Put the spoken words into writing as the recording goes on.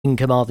in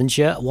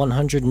Carmarthenshire,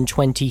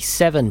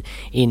 127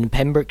 in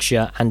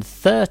Pembrokeshire and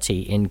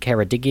 30 in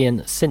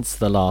Ceredigion since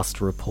the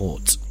last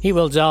report.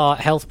 Hywel Dda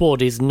Health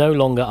Board is no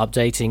longer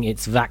updating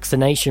its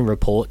vaccination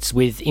reports,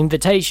 with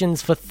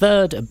invitations for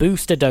third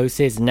booster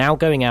doses now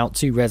going out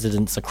to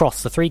residents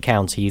across the 3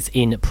 counties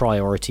in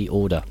priority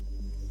order.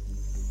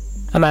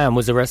 A man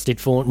was arrested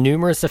for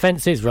numerous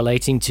offences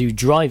relating to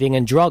driving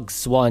and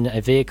drugs when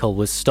a vehicle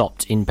was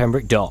stopped in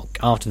Pembroke Dock.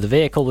 After the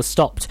vehicle was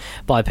stopped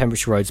by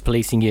Pembrokeshire Roads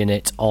Policing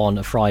Unit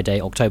on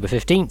Friday, October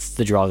 15th,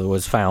 the driver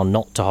was found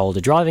not to hold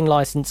a driving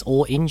licence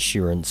or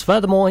insurance.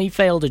 Furthermore, he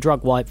failed a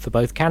drug wipe for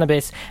both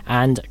cannabis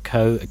and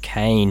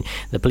cocaine.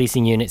 The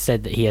policing unit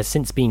said that he has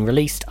since been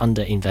released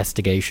under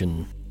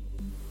investigation.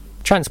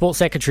 Transport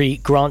Secretary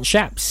Grant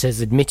Shapps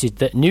has admitted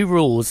that new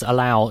rules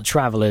allow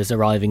travellers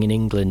arriving in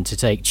England to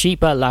take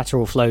cheaper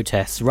lateral flow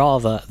tests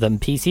rather than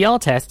PCR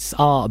tests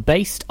are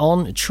based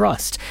on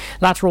trust.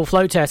 Lateral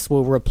flow tests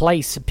will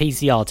replace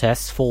PCR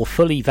tests for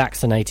fully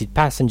vaccinated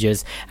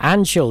passengers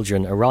and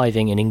children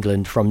arriving in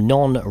England from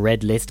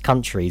non-red list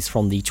countries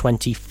from the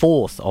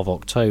 24th of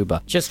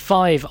October. Just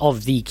 5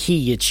 of the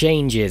key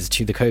changes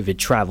to the COVID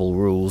travel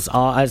rules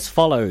are as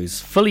follows.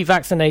 Fully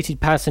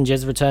vaccinated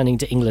passengers returning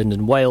to England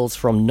and Wales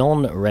from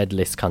non-red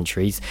list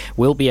countries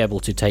will be able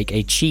to take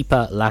a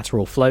cheaper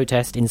lateral flow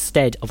test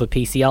instead of a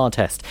PCR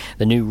test.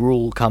 The new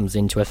rule comes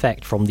into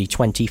effect from the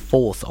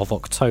 24th of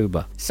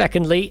October.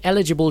 Secondly,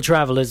 eligible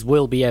travellers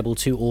will be able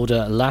to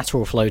order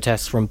lateral flow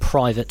tests from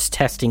private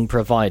testing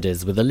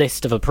providers, with a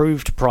list of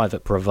approved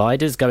private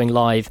providers going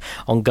live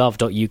on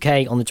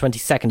gov.uk on the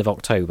 22nd of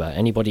October.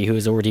 Anybody who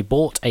has already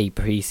bought a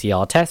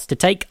PCR test to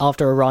take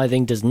after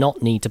arriving does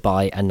not need to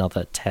buy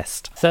another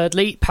test.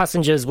 Thirdly,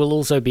 passengers will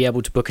also be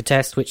able to book a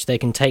test which they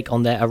can take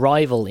on their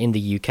arrival in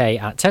the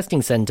UK at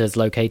testing centres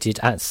located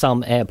at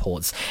some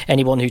airports.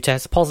 Anyone who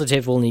tests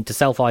positive will need to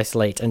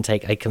self-isolate and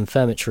take a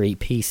confirmatory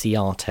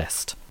PCR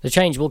test. The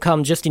change will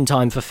come just in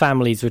time for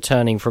families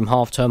returning from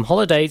half-term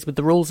holidays, with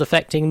the rules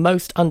affecting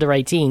most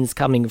under-18s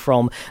coming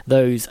from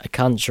those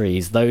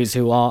countries. Those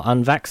who are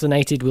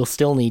unvaccinated will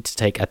still need to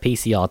take a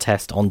PCR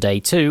test on day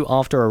 2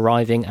 after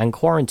arriving and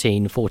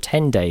quarantine for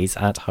 10 days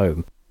at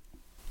home.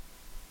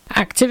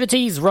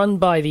 Activities run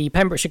by the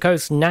Pembrokeshire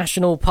Coast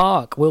National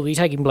Park will be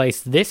taking place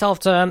this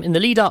half-term in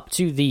the lead-up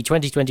to the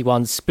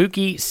 2021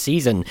 spooky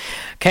season.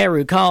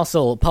 Carew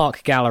Castle,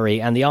 Park Gallery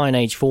and the Iron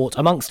Age Fort,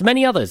 amongst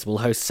many others, will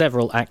host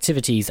several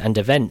activities and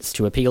events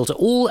to appeal to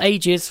all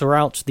ages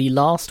throughout the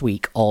last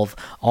week of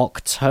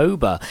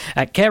October.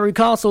 At Carew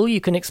Castle,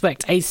 you can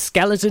expect a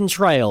skeleton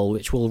trail,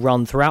 which will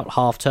run throughout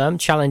half-term,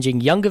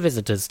 challenging younger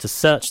visitors to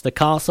search the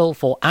castle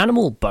for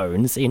animal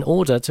bones in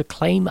order to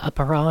claim a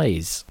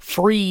prize.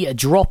 Free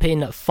drop-in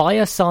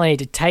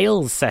Fireside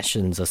Tales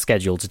sessions are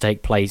scheduled to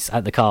take place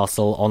at the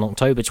castle on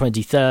October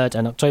 23rd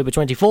and October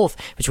 24th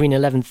between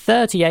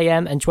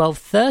 11:30am and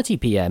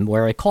 12:30pm,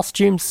 where a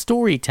costumed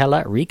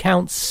storyteller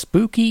recounts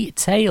spooky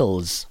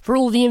tales. For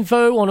all the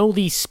info on all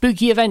the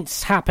spooky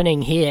events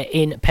happening here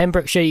in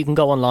Pembrokeshire, you can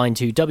go online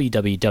to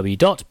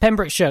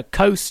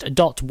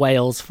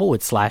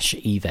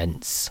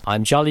www.pembrokeshirecoast.wales/events.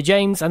 I'm Charlie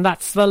James, and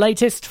that's the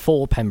latest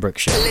for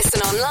Pembrokeshire.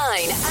 Listen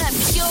online at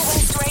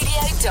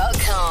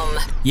purewestradio.com.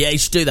 Yeah, you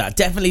should do that.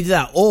 Definitely do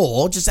that.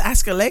 Or just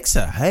ask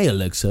Alexa. Hey,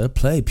 Alexa,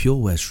 play Pure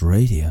West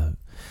Radio.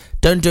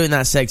 Don't do it in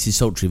that sexy,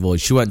 sultry voice.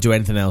 She won't do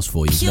anything else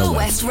for you. Pure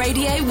West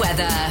Radio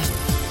weather.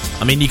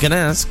 I mean, you can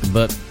ask,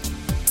 but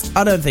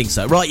I don't think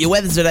so. Right, your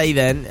weather today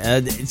then.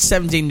 It's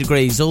 17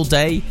 degrees all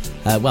day.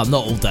 Well,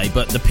 not all day,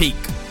 but the peak.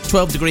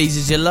 12 degrees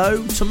is your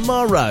low.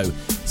 Tomorrow.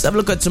 Let's have a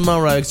look at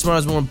tomorrow.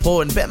 Tomorrow's more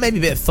important. Maybe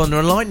a bit of thunder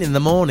and lightning in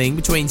the morning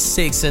between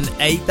 6 and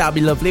 8. That'd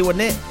be lovely,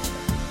 wouldn't it?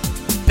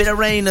 Bit of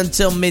rain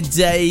until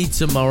midday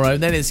tomorrow,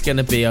 then it's going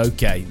to be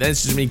okay. Then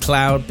it's just going to be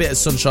cloud, bit of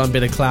sunshine,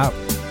 bit of cloud.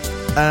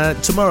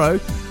 Tomorrow,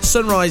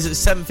 sunrise at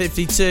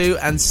 7:52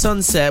 and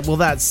sunset, well,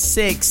 that's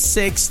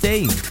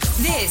 6:16.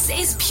 This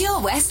is Pure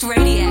West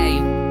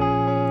Radio.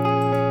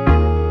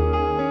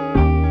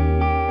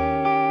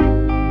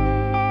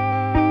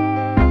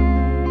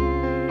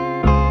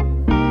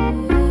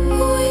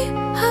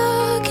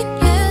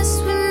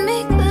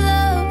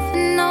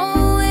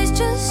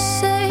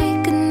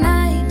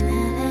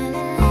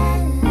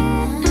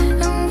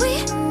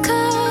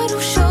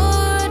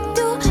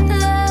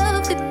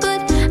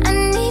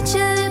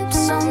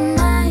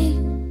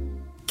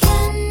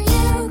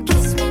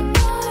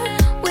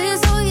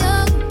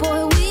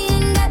 Boy, we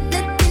ain't got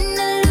nothing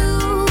to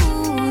lose.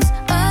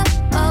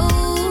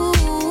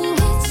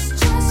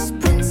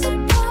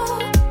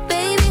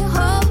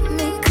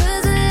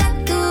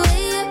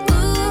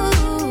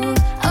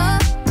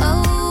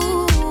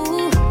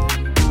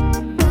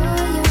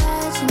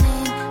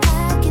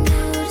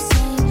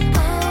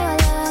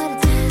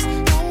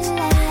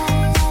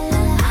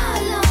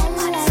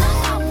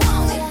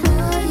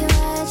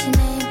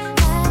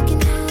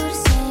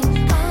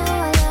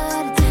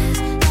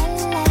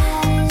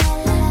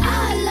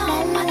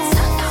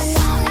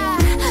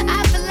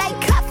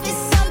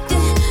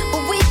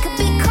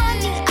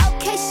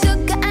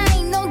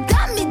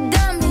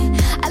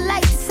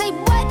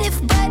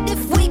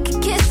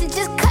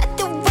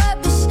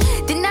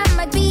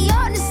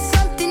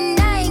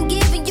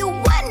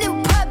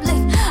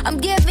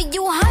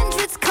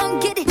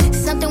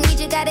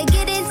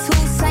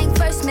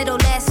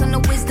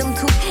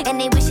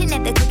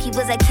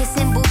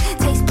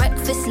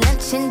 breakfast,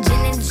 lunch, and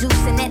gin and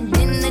juice. And at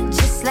dinner,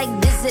 just like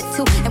dessert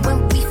too. And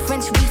when we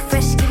French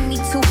refresh, give me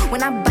two.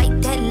 When I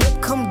bite that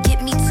lip, come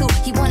get me two.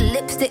 He want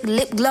lipstick,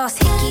 lip gloss,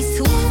 hickeys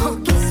too.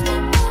 Kiss me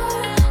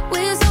more.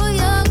 We're so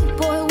young,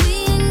 boy, we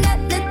ain't got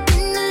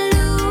nothing to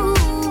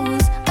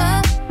lose.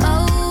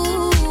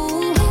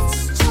 It's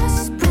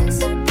just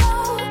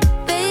principle.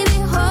 Baby,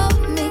 hold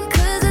me,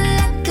 'cause I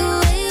like the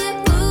way you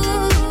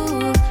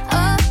move.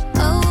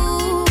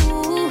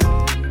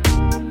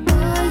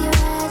 Boy, you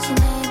write your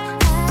name,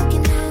 I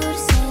can do the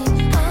same.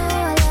 Oh,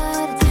 I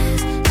love the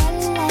taste. La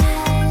la la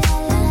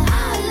la la.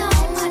 All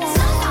on my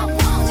tongue, I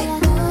want it.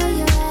 Boy,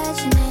 you write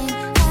your name,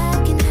 I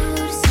can do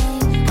the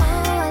same. Oh,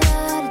 I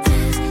love the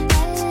taste.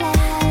 La la la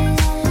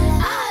la.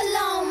 All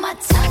on my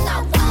tongue, I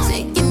want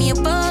it. Give me a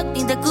buck,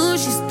 need the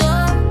Gucci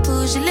stuff.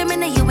 Push your limit,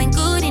 now you ain't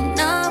good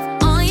enough.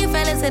 All your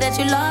fellas say that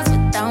you lost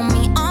without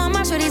me. All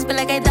my shorties feel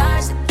like I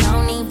dodged the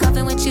county.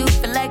 Puffin' with you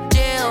feel like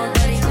jail,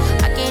 buddy.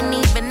 I can't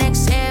even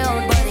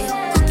exhale, buddy.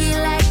 Cookie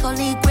like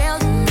holy grail,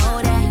 you know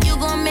that. You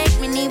gon' make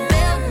me need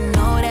bail, you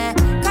know that.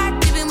 Caught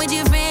dipping with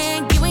your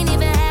friend, you ain't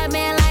even had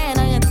man lying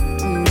on you,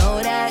 you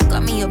know that.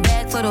 Got me a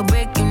bag for the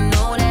brick, you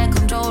know that.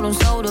 Control them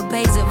soda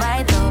pays it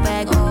right though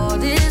back. All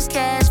this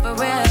cash for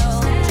real.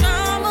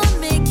 Drama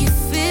make you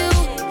feel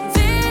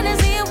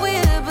fantasy and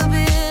whip a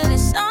bit.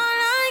 It's all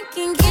I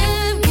can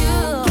give you.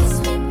 Kiss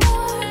me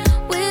more.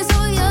 We're so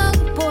young,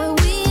 boy,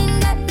 we ain't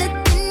got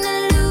nothing to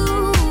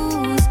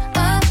lose.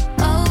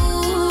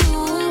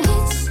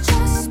 It's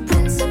just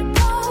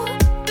principle.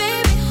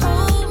 Baby,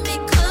 hold me,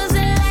 'cause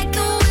I like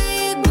the way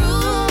you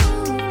groove.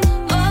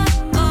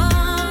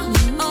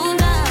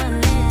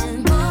 Darling.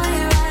 Boy,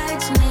 you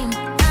write your name,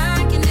 I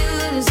can do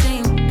the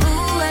same.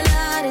 Ooh, I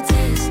love the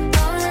taste.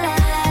 Oh, la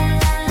la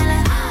la la.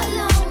 All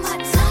on my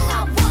tongue,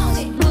 I want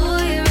it.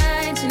 Boy, you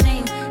write your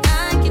name,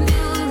 I can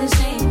do the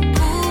same.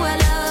 Ooh, I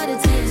love the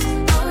taste.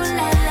 Oh,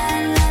 la la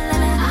la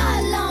la.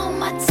 All on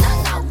my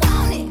tongue, I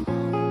want it.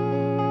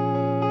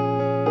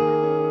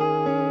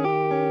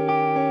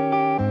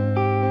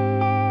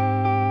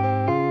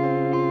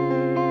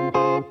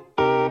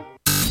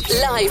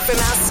 Live from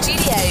our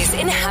studios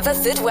in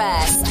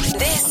Haverfordwest,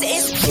 this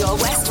is Pure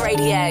West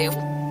Radio.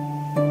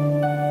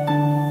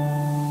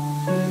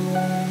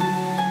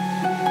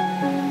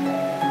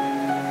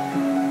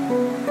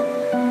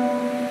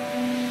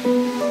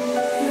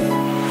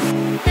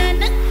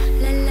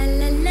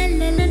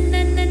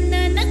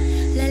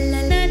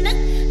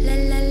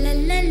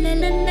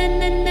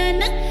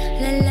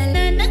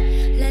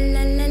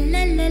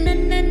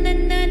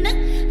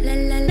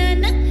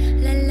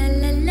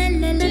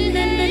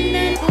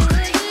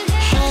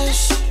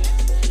 Hush,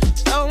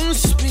 don't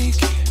speak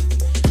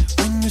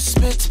when you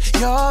spit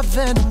your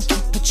venom,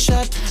 keep it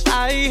shut.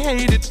 I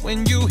hate it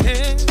when you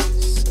hiss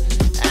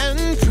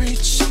and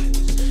preach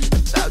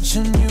about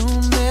your new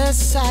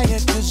messiah,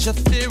 'cause your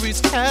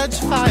theories catch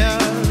fire.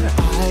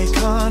 I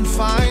can't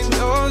find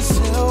your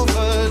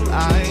silver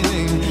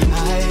lining.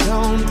 I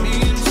don't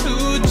mean to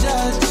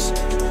judge,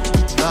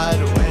 but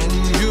when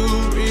you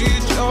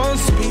read your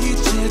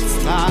speech, it's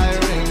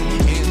tiring.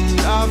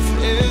 Enough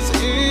is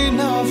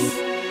enough.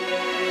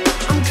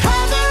 I'm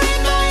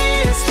covering my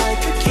ears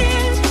like a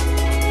kid.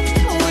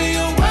 When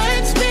your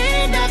words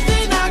mean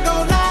nothing, I go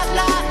la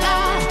la la.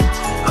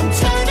 I'm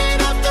turning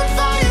up the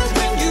volume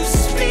when you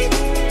speak,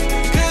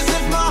 'cause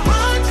if my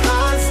heart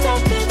can't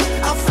stop it,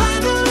 I'll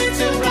find a way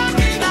to rock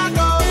it. I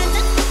go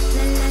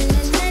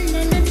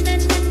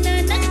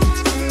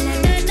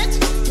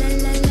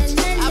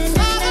I'll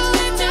find a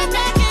way to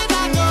rock it.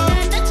 I go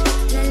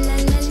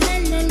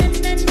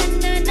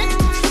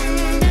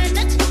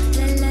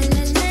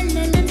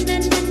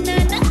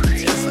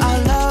If our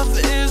love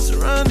is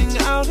running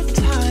out of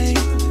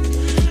time,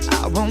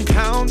 I won't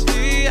count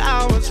the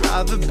hours.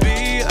 Rather be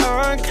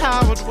a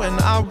coward when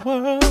our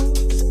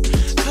worlds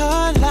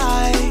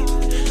collide.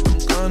 I'm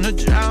gonna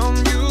drown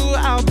you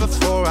out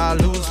before I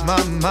lose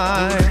my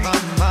mind.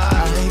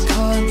 I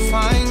can't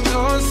find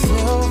your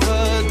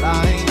silver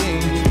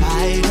lining.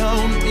 I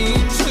don't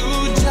mean to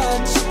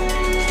judge,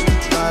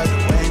 but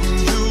when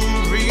you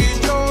read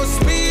your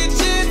speech,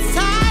 it's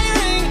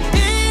tiring.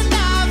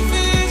 Enough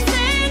is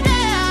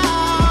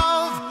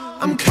enough.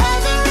 I'm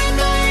covering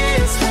my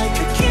ears like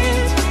a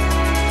kid.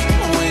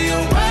 When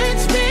your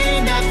words mean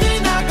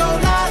nothing, I go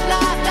la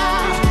la la.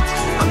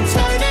 I'm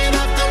turning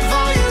up the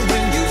volume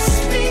when you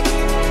speak,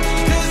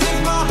 'cause if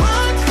my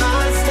heart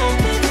can't stop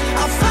it,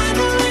 I'll find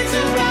a way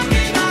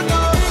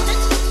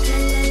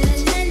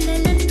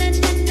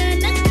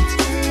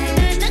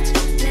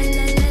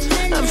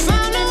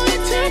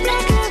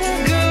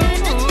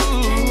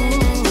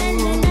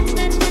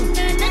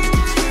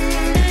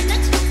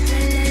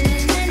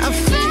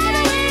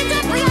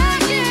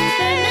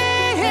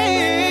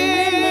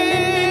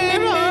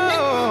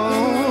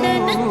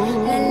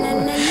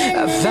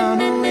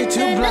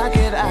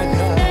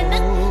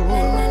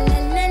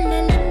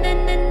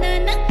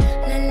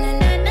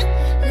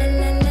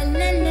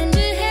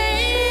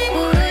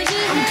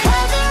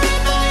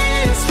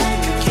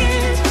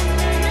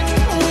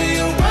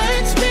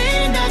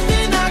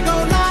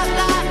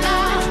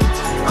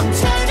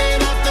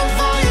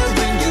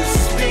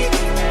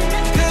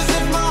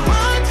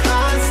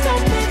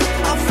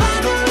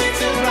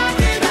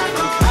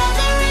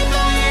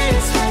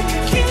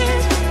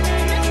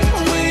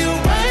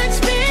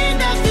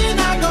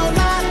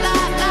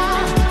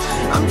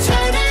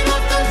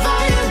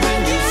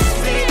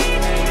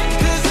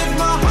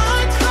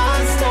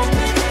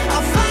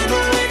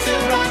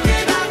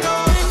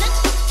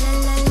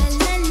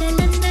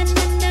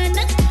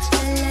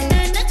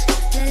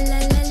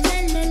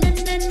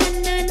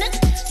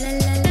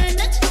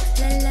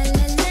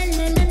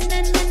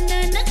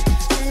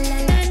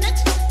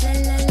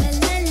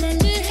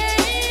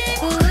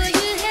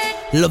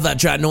Love that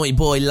track, Naughty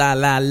Boy, La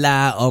La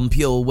La on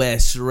Pure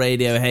West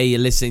Radio. Hey, you're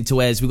listening to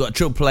Wes. We've got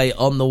Triple Play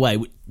on the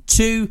way.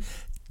 2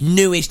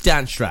 newish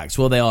dance tracks.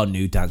 Well, they are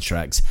new dance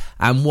tracks.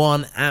 And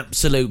 1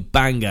 absolute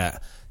banger.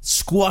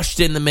 Squashed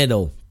in the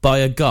middle by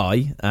a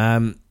guy,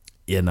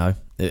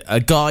 a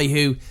guy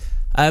who...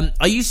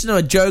 I used to know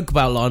a joke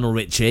about Lionel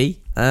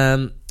Richie.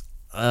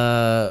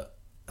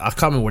 I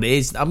can't remember what it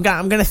is. I'm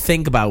going to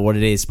think about what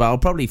it is, but I'll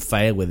probably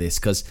fail with this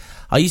because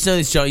I used to know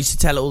this joke. I used to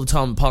tell it all the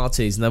time at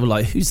parties, and they were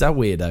like, "Who's that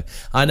weirdo?"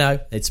 I know,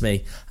 it's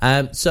me.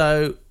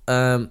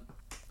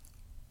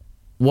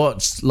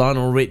 What's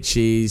Lionel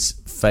Richie's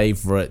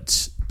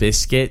favourite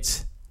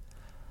biscuit?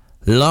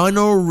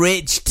 Lionel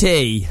Rich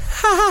tea.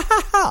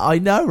 I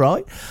know,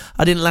 right?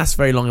 I didn't last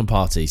very long in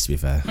parties, to be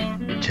fair.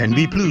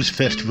 Tenby Blues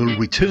Festival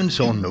returns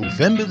on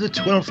November the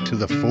 12th to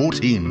the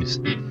 14th,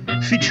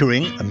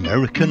 featuring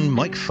American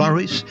Mike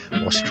Farris,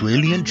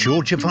 Australian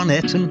Georgia Van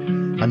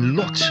Etten, and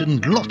lots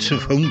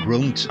of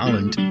homegrown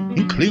talent,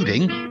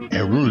 including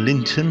Errol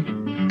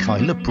Linton,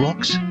 Kyla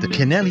Brox, the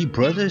Kennelly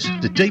Brothers,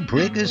 the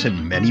Daybreakers,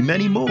 and many,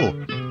 many more.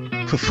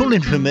 For full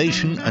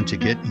information and to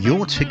get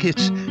your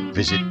tickets,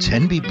 visit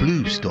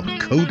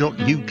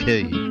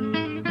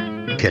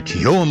tenbyblues.co.uk. Get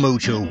your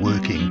mojo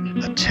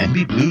working at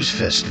Tenby Blues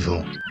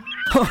Festival.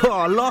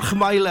 Oh,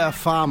 Lochmeyler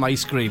Farm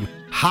Ice Cream.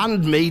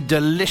 Handmade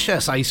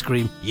delicious ice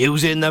cream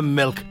using the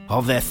milk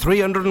of their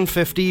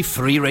 350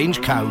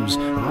 free-range cows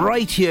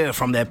right here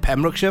from their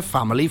Pembrokeshire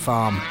family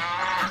farm.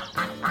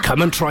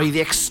 Come and try the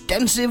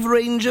extensive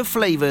range of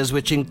flavours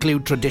which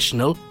include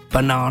traditional,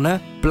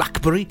 banana,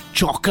 blackberry,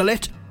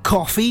 chocolate,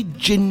 coffee,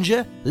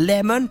 ginger,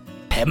 lemon,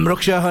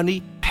 Pembrokeshire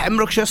honey,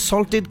 Pembrokeshire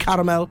salted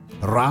caramel,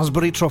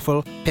 raspberry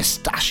truffle,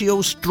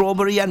 pistachio,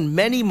 strawberry and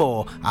many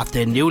more at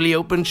their newly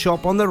opened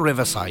shop on the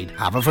Riverside,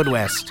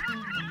 Haverfordwest.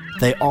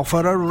 They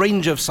offer a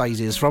range of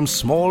sizes from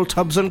small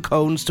tubs and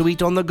cones to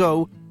eat on the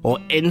go or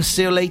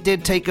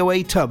insulated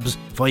takeaway tubs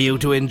for you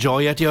to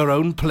enjoy at your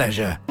own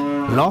pleasure.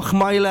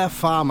 Lochmeyler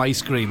Farm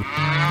Ice Cream.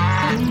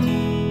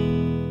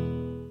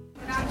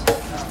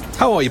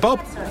 How are you, Bob?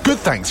 Good,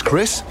 thanks,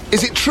 Chris.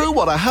 Is it true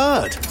what I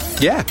heard?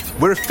 Yeah,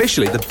 we're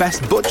officially the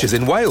best butchers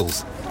in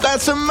Wales.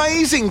 That's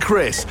amazing,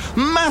 Chris.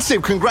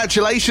 Massive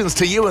congratulations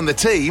to you and the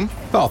team.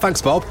 Oh,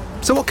 thanks, Bob.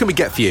 So what can we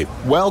get for you?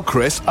 Well,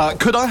 Chris,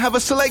 could I have a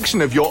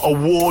selection of your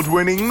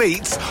award-winning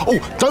meats? Oh,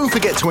 don't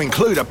forget to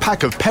include a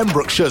pack of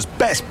Pembrokeshire's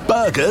best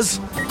burgers.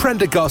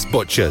 Prendergast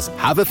Butchers,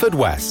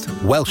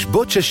 Haverfordwest, Welsh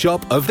Butcher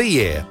Shop of the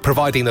Year,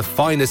 providing the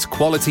finest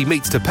quality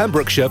meats to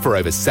Pembrokeshire for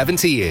over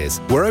 70 years.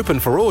 We're open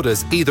for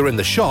orders either in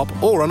the shop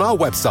or on our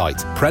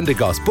website,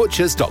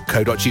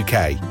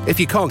 prendergastbutchers.co.uk. If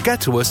you can't get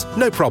to us,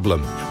 no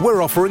problem.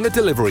 We're offering a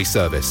delivery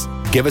service.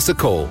 Give us a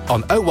call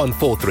on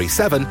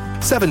 01437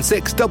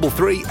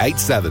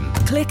 763387.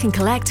 Click and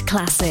Collect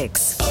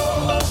Classics.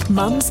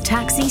 Mum's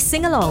Taxi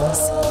Sing-Alongs.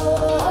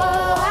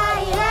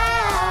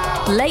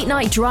 Late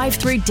Night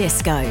Drive-Through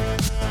Disco.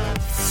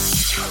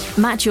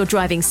 Match your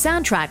driving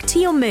soundtrack to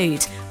your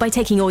mood by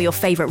taking all your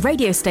favourite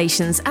radio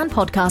stations and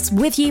podcasts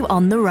with you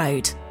on the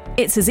road.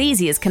 It's as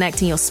easy as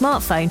connecting your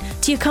smartphone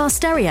to your car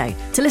stereo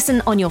to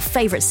listen on your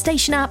favourite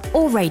station app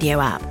or radio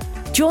app.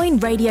 Join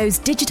radio's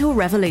digital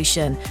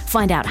revolution.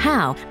 Find out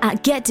how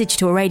at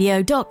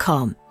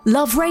getdigitalradio.com.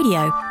 Love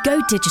radio,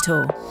 go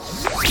digital.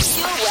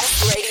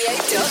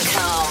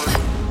 PureWestRadio.com.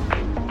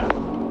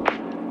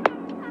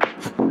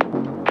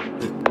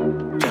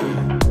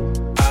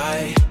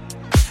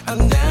 I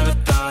never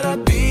thought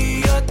I'd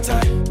be your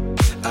type.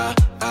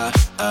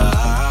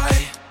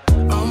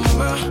 On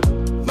my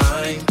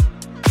mind,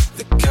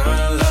 the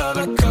kind of love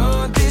I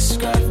can't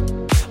describe.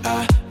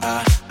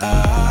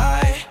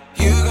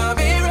 You got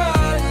me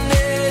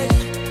running,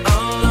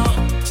 oh no,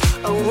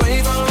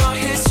 away from our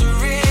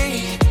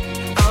history,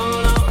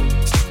 oh no,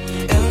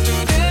 and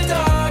through the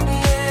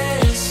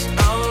darkness,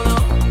 oh no,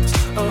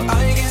 oh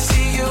I can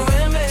see you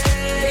in me.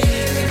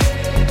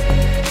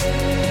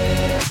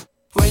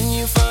 When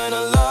you find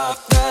a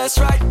love that's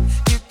right,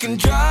 you can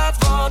drive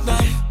all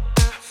night,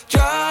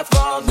 drive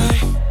all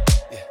night.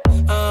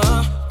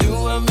 Do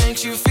what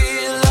makes you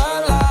feel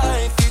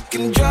alive. You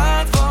can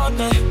drive all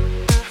night,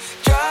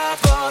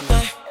 drive all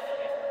night.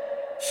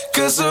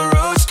 'Cause the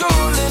road's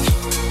calling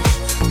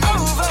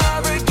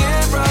over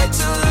again, right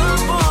till the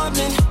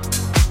morning,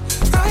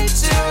 right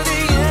till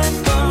the end.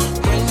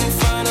 When you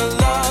find a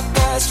love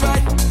that's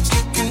right,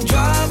 you can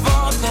drive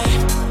all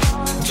night,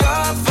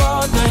 drive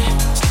all night.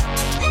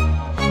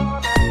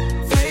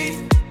 Faith,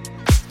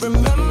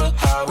 remember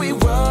how we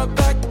were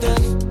back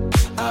then.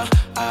 I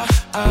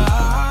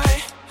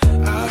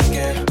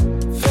get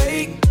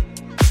fake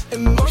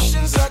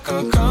emotions I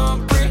can't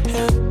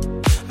comprehend.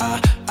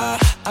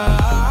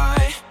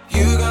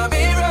 You got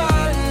me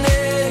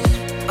running,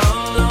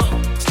 oh no,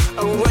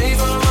 away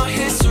from our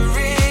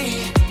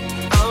history,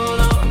 oh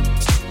no,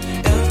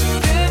 and through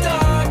the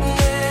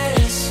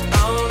darkness,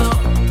 oh no,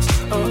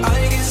 oh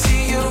I can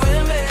see you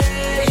in me,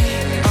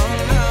 oh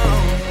no.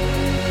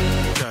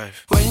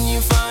 When you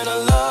find a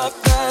love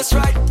that's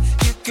right,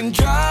 you can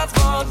drive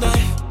all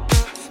night,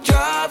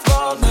 drive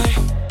all night.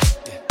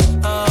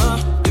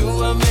 Do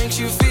what makes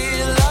you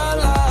feel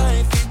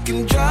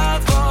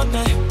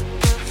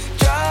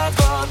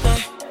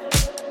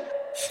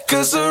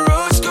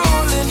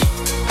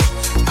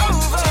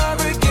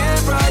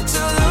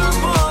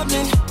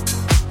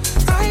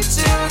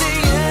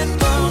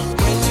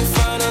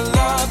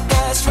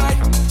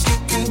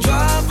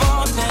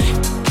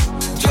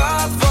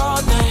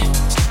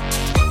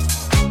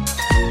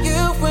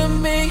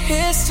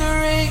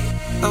history.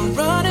 I'm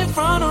running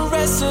from the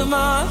rest of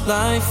my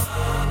life.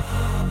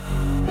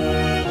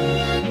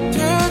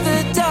 Through the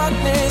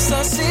darkness,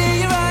 I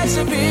see your eyes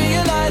and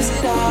realize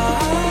that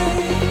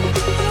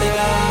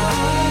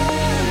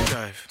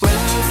when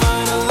you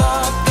find a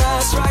love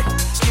that's right,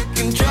 you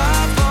can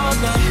drive all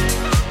night,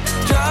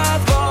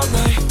 drive all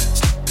night.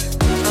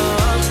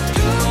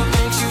 Do what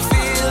makes you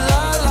feel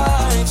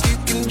alive. You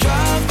can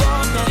drive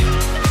all night,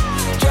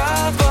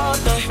 drive all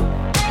night.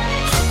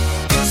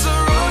 'Cause the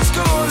road's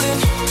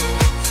calling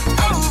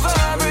over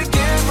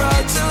again,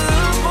 right till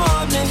the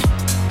morning,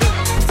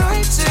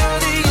 right till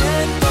the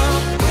end.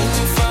 When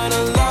you find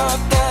a love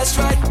that's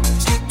right,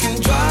 you can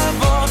drive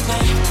all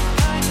night,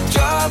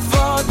 drive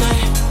all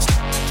night,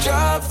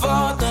 drive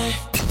all night.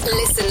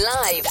 Listen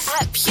live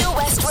at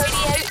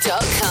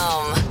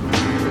purewestradio.com.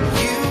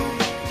 You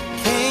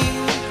came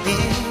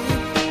in.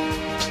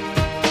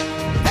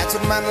 That's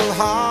what my little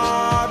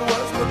heart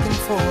was looking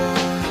for.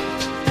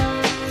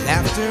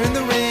 Laughter in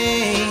the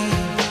rain.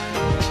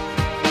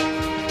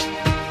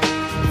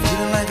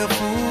 Feeling like a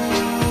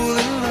fool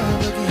in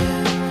love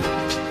again.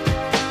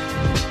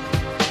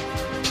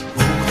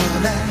 Oh,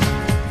 that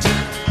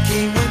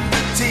came when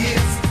the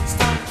tears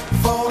stopped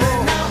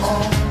falling. Now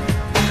all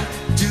I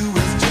do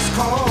is just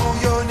call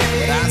your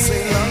name. I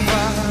say,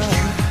 lover,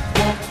 you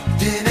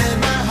walked in and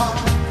my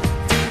heart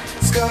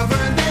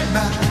discovered that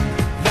my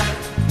life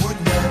would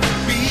never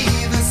be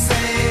the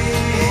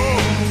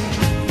same.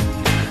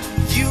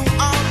 You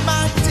are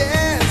my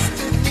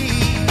destiny.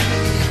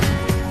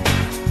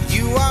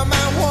 You are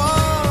my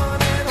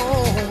one and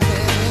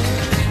only.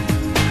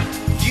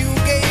 You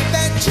gave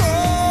that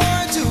joy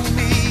to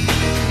me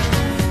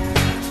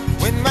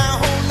when my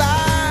whole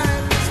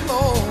life was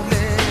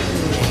lonely.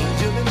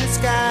 Angel in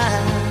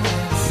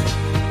disguise.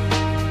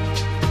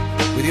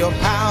 With your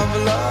power of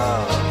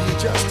love, you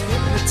just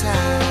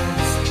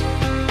hypnotize.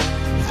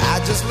 I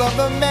just love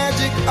the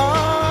magic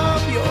of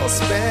your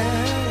spell.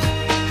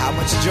 How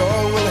much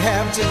joy we'll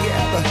have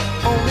together,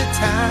 only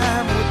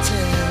time will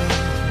tell.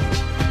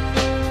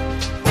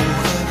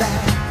 Oh,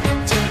 that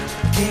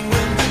came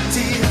when the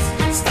tears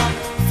stop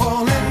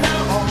falling.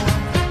 Now all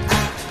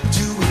I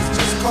do is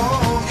just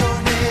call your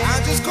name. I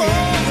just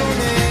call your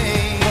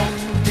name.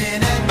 Walked in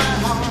and my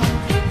heart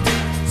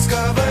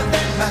discovered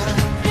that my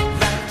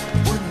life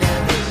would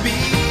never be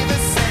the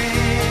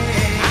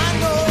same. I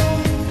know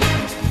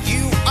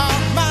you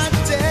are my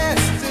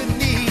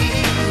destiny.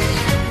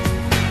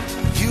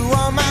 You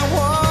are my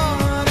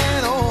one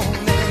and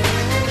only.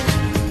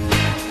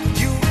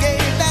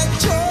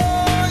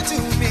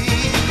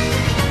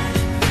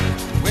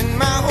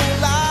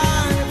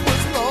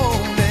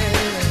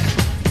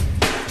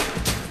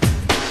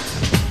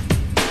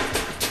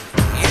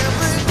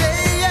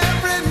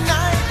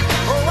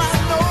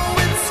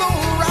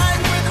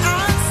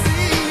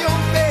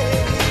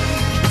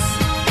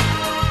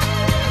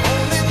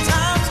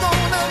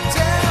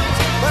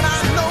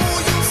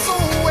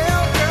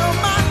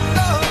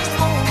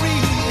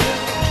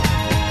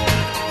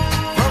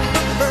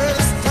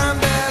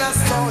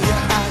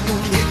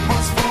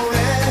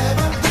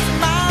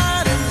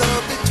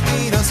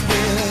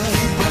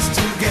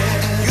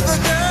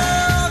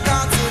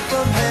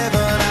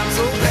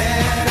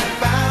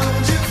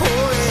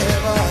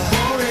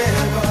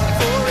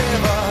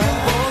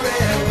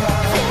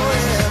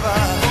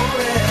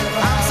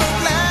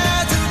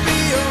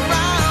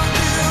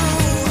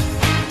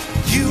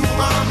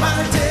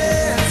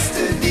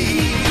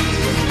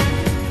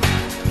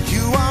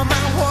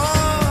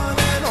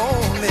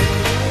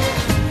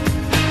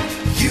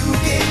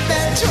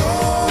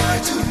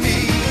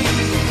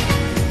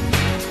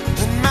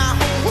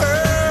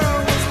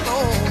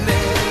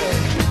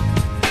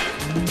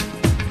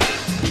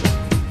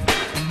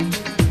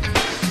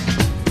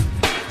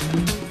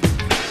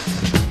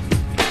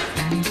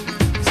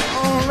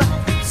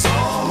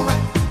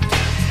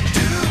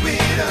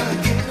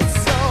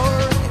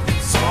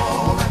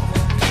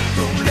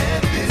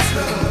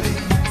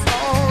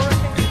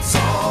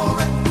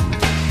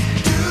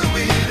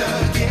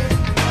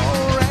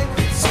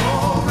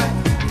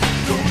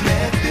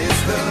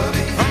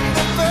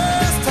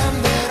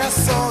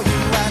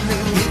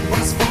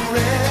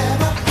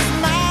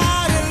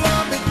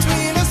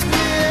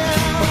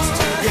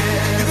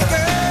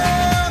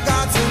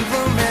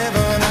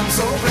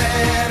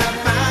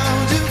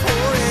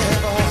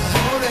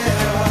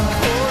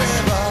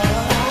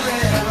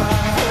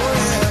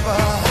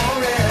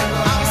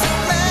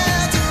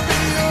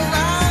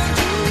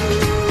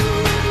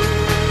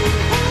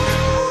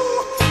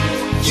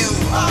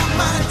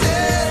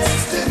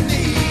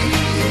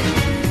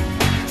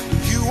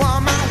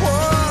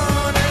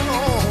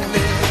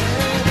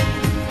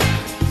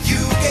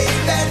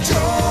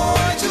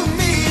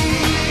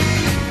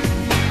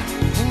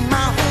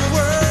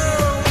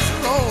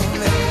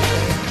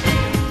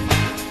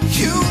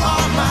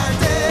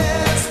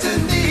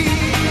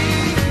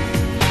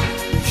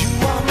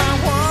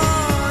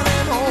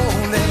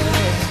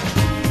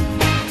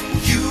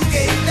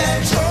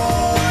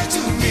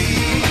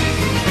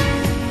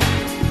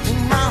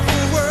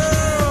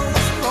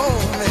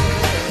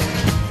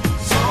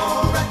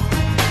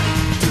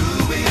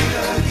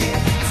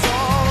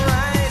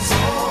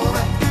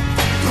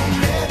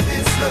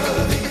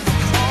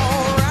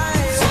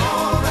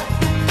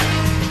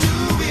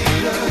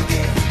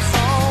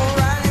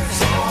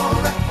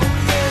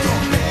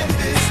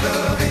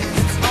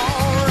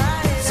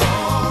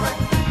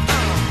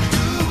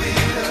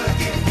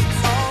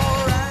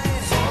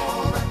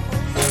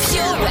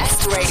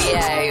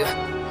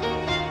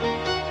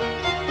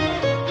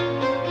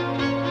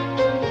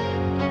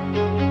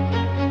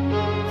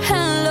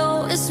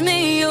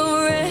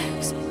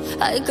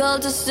 I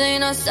called to say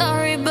not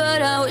sorry,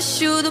 but I wish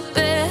you the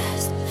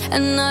best.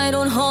 And I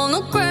don't hold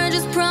no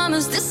grudges,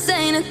 promise this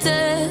ain't a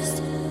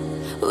test.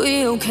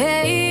 We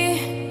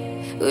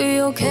okay,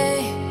 we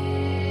okay.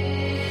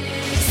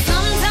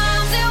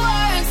 Sometimes it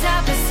works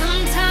out, but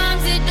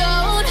sometimes it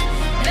don't.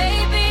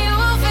 Maybe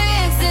we'll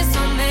fix this,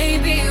 or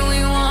maybe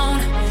we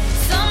won't.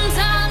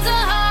 Sometimes a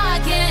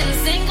heart can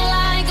sink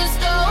like a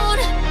stone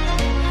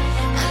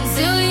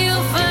until you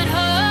find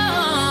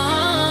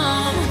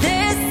home.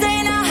 This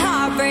ain't a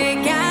heartbreak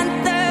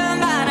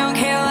anthem. I don't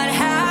care what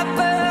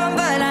happened,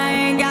 but I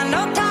ain't got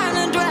no time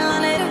to dwell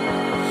on it.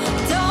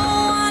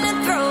 Don't wanna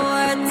throw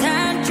a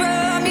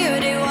tantrum. You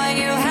did what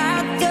you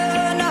had to.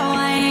 No,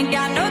 I ain't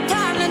got no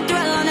time to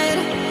dwell on it.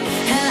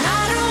 And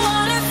I don't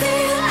wanna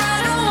feel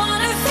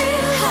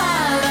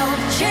hollow.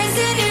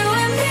 Chasing you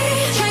and me,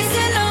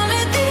 chasing all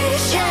of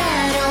these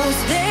shadows.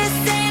 This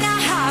ain't a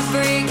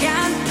heartbreak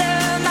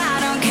anthem. I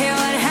don't care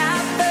what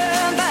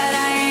happened, but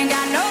I ain't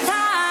got no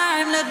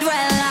time to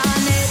dwell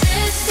on it.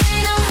 This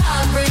ain't no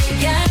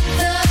heartbreak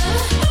anthem.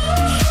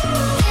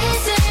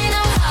 This ain't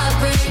no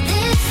heartbreak.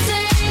 This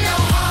ain't no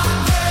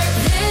heartbreak.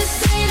 This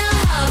ain't no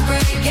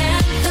heartbreak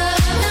anthem.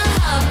 No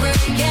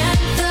heartbreak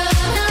anthem.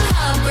 No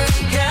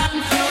heartbreak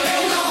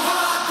anthem. No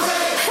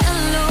heartbreak.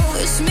 Hello,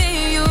 it's me,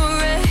 your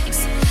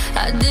ex.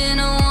 I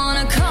didn't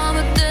wanna call,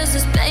 but there's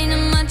this pain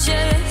in my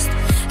chest.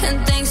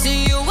 And thanks to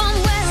you, I'm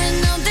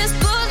wearing out this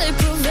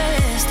bulletproof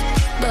vest.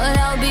 But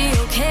I'll be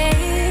okay.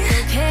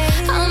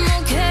 I'm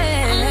okay.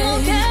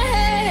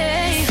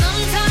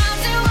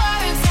 Sometimes it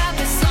works out,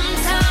 but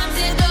sometimes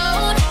it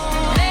don't.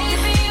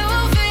 Maybe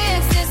we'll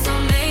fix this, or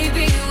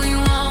maybe we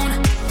won't.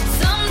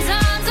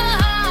 Sometimes a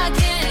heart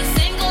can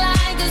sink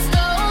like a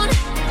stone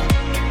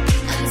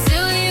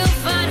until you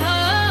find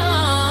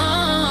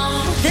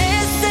home.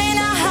 This ain't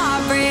a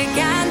heartbreak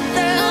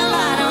anthem.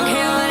 I don't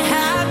care what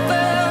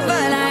happened,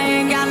 but I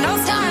ain't got no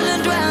time to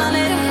dwell on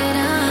it.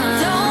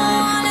 Don't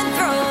wanna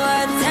throw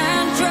a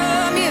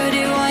tantrum. You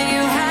did what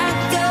you had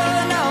to.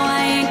 No,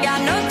 I ain't got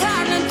no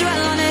time to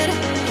dwell on it.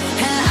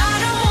 And I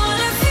don't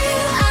wanna feel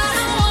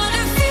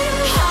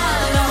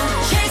hollow.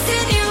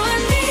 Chasing you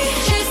and me,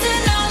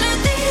 chasing all of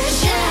these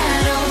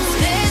shadows.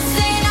 This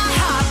ain't a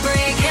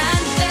heartbreak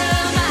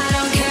anthem. I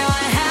don't care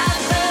what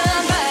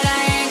happened, but I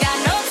ain't got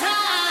no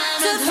time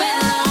to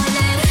dwell on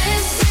it.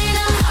 This ain't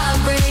a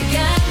heartbreak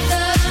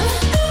anthem.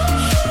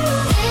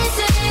 This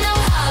ain't no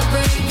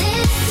heartbreak.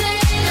 This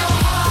ain't no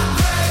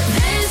heartbreak.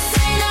 This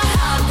ain't a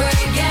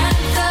heartbreak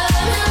anthem.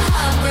 No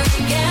heartbreak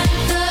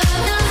anthem.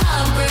 No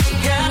heartbreak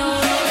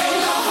anthem.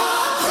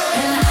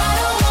 And I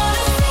don't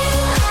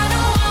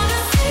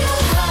wanna feel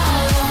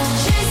hollow.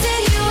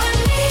 Chasing you and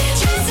me,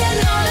 chasing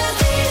all of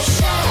these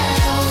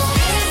shadows.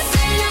 This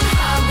ain't a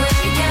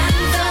heartbreak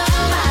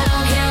anthem. I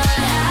don't care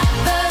what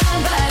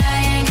happened, but I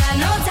ain't got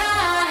no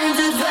time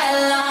to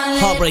dwell on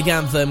it. Heartbreak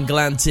Anthem,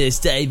 Galantis,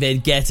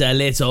 David Guetta,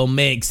 Little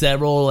Mix.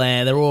 They're all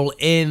there. They're all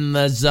in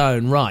the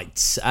zone.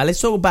 Right. Let's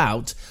talk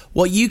about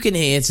what you can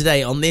hear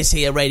today on this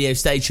here radio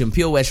station,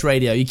 Pure West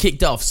Radio. You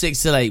kicked off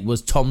 6 till 8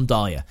 was Tom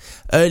Dyer.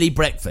 Early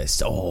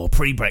breakfast. Oh,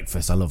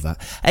 pre-breakfast. I love that.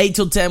 8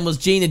 till 10 was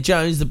Gina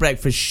Jones, The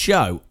Breakfast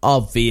Show,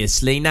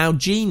 obviously. Now,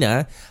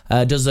 Gina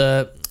does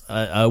a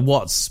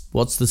what's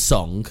the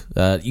song?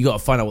 You got to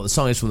find out what the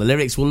song is from the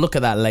lyrics. We'll look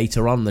at that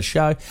later on the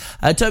show.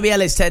 Toby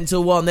Ellis 10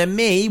 till 1. Then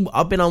me,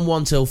 I've been on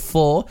 1 till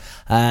 4.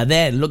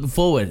 Then looking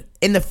forward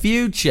in the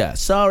future,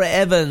 Sarah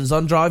Evans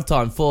on Drive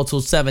Time 4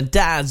 till 7.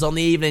 Daz on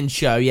the evening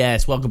show.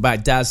 Yes, welcome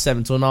back, Daz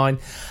 7 till 9.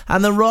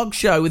 And the Rock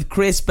Show with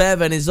Chris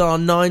Bevan is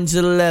on 9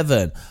 till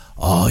 11.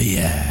 Oh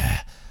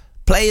yeah.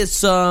 Play us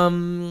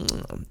some.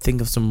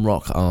 Think of some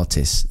rock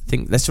artists.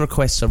 Let's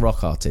request some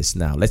rock artists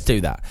now. Let's do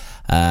that.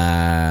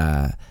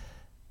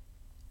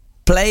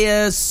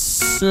 Play us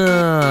some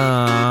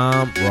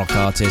rock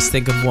artists.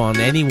 Think of one.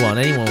 Anyone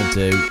will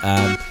do.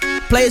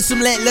 Play us some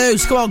Let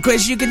Loose. Come on,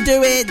 Chris, you can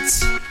do it.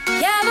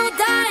 Yellow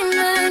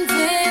diamonds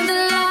in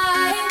the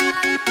light.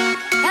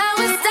 I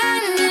was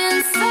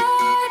standing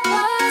side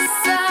by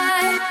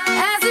side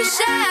as a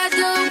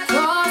shadow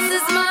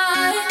crosses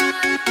mine.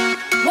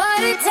 What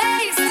it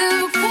takes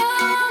to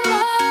come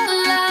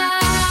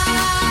alive.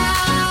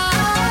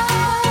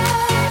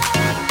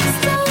 It's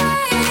the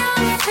way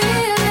I'm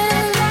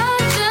feeling, I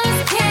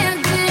just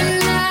can't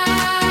deny.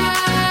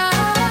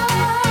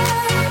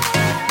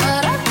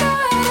 But I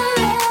gotta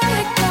let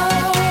it go.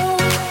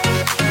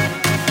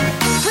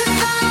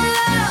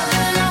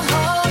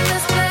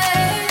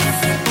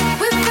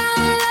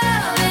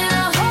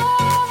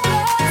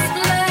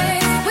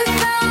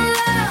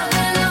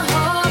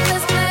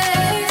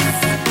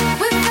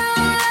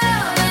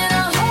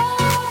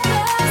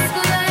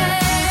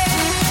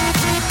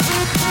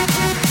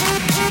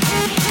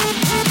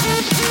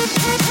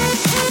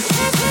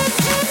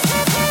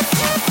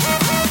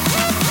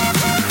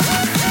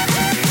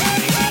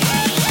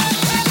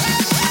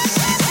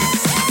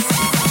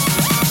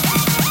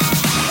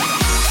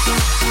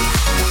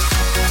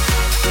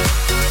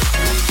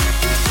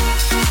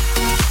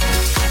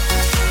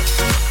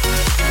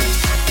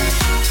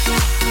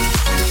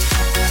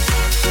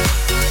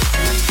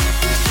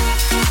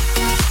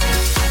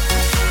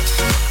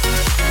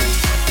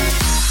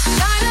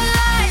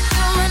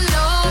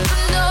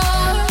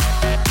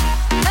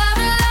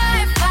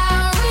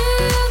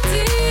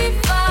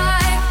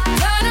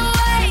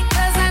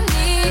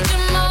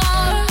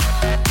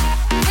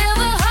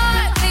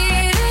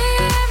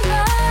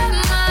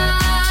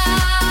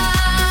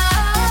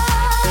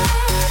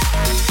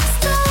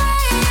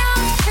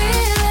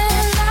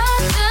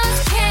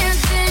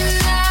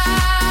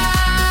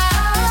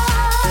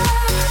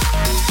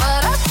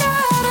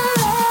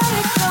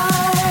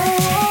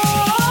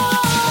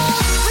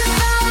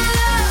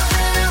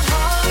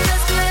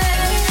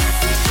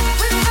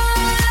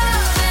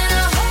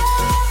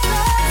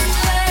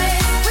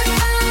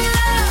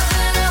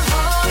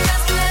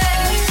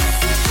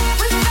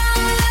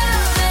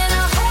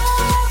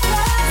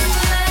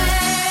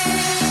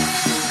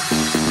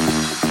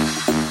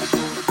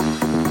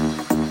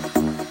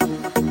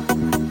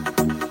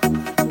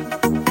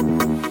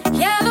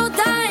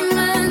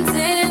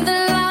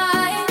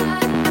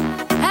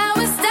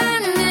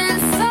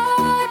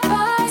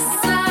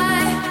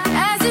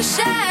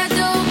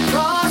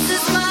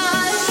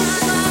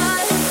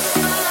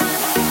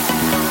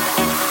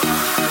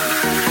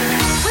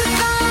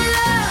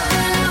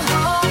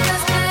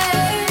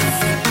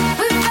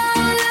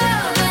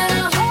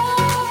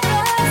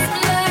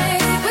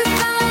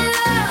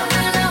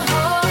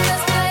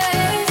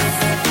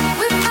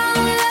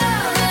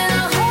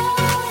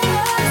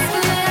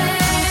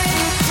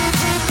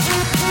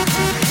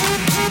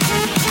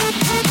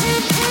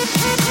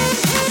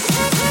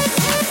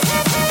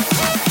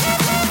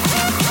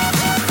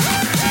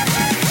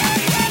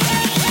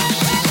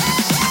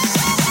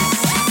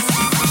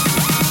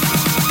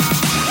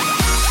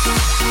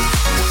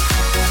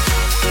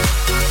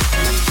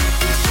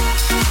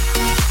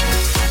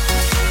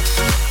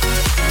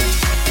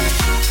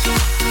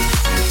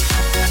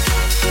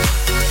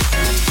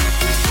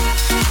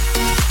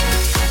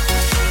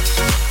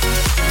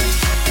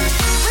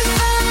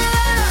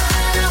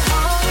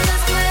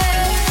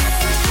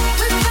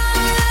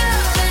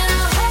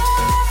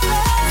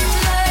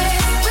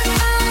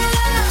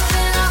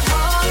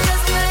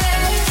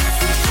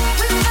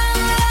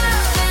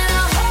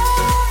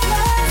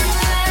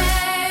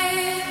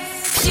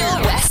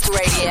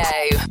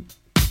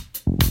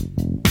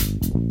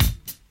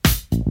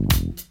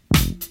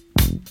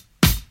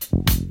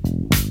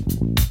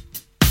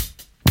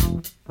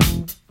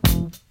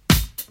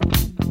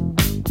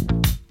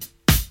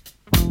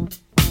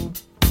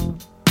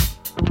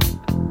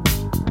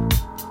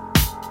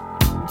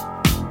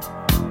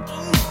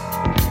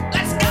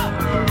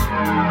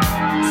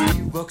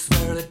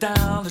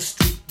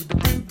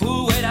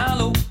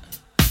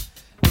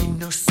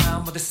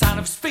 town with the sound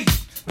of his feet.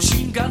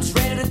 Machine guns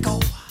ready to go.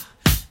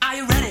 Are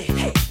you ready?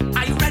 Hey,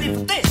 are you ready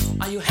for this?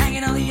 Are you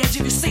hanging on the edge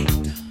of your seat?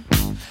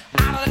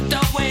 Out of the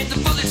doorway, the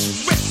bullets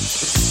rip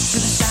to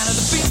the sound of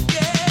the beat.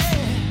 Yeah.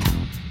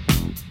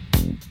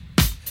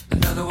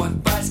 Another one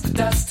bites the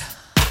dust.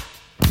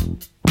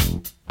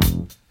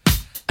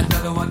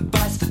 Another one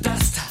bites the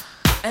dust.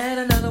 And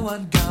another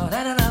one gone.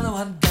 And another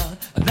one gone.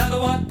 Another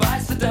one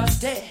bites the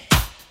dust. Hey,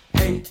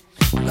 hey,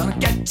 I'm gonna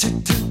get you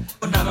too.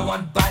 Another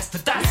one bites the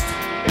dust.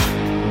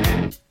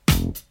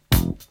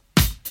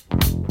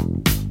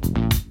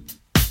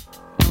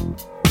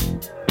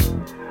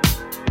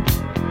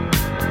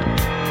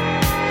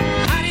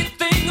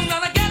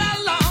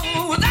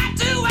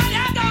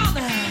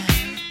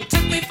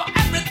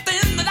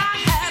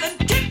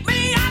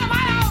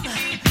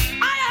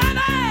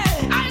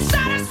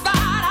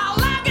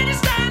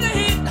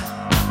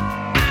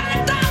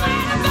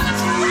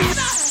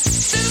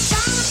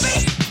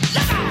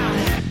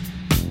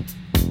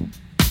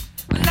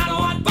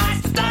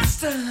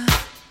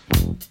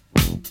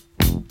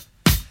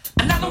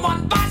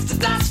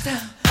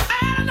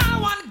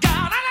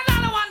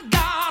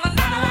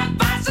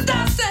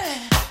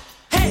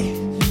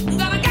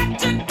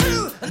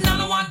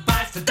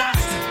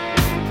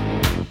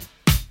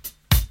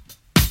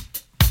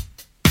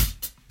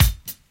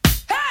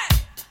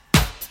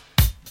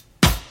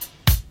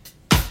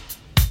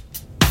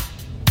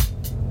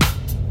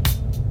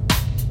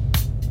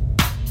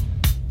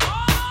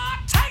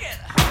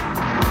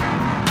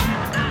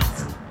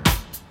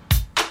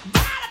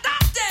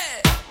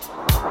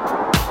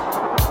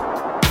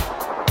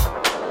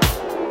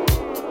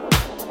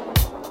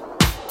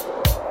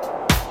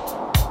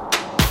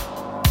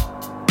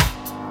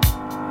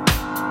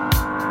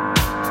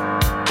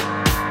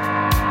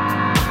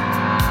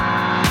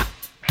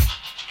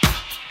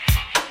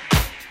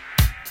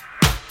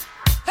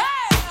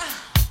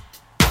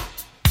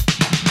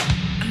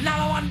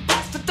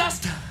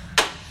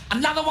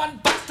 Another one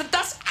bites the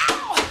dust.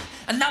 Ow!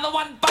 Another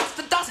one bites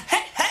the dust.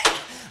 Hey, hey!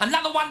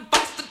 Another one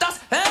bites the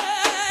dust. Hey!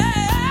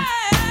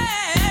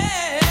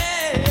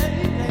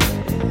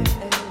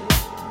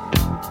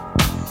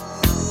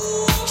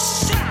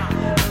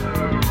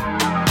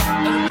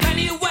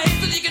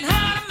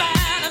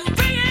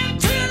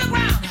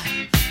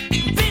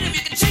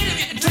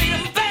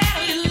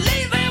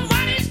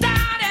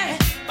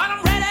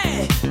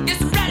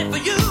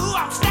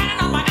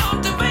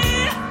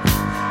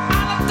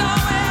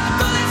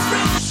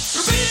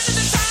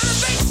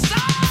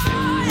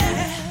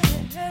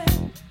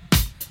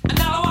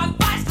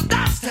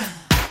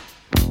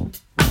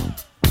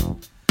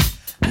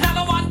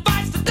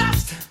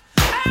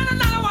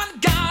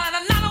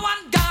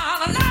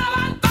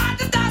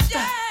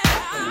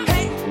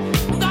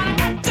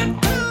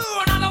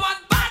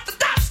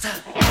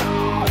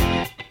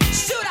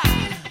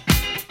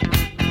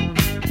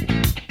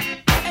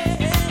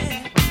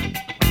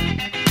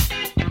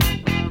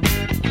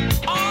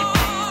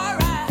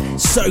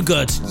 So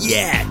good.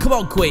 Yeah, come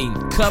on, Queen.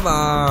 Come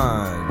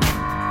on.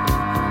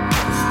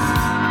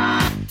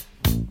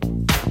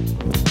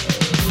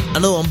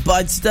 Another one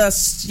bites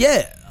dust.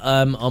 Yeah,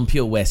 on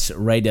Pure West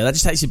Radio. That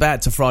just takes you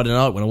back to Friday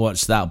night when I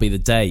watched That'll Be the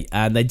Day,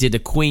 and they did a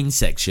Queen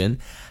section,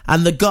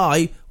 and the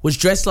guy was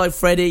dressed like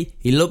Freddie,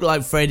 he looked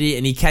like Freddie,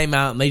 and he came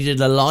out and they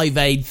did a Live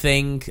Aid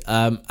thing,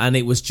 and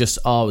it was just,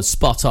 it was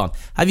spot on.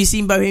 Have you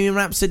seen Bohemian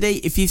Rhapsody?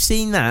 If you've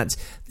seen that,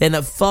 then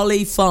at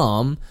Folly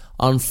Farm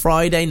on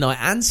Friday night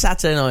and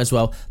Saturday night as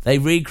well, they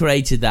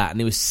recreated that,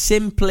 and it was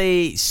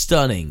simply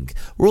stunning.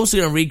 We're also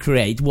going to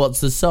recreate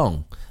What's the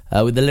Song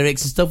with the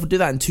lyrics and stuff. We'll do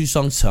that in 2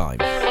 songs time.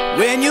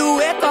 When you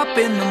wake up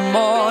in the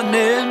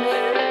morning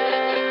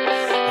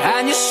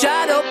and you're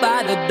shadowed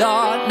by the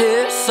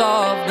darkness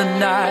of the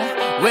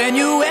night, when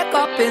you wake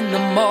up in the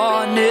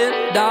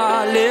morning,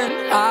 darling,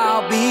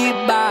 I'll be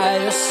by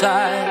your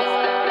side.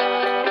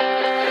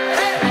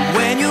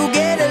 When you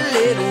get a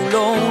little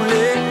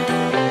lonely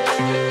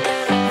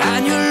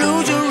and you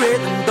lose your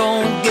rhythm,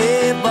 don't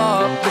give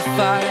up the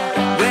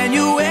fight. When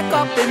you wake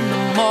up in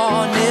the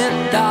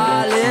morning,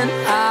 darling,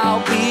 I'll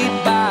be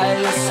by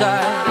your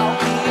side.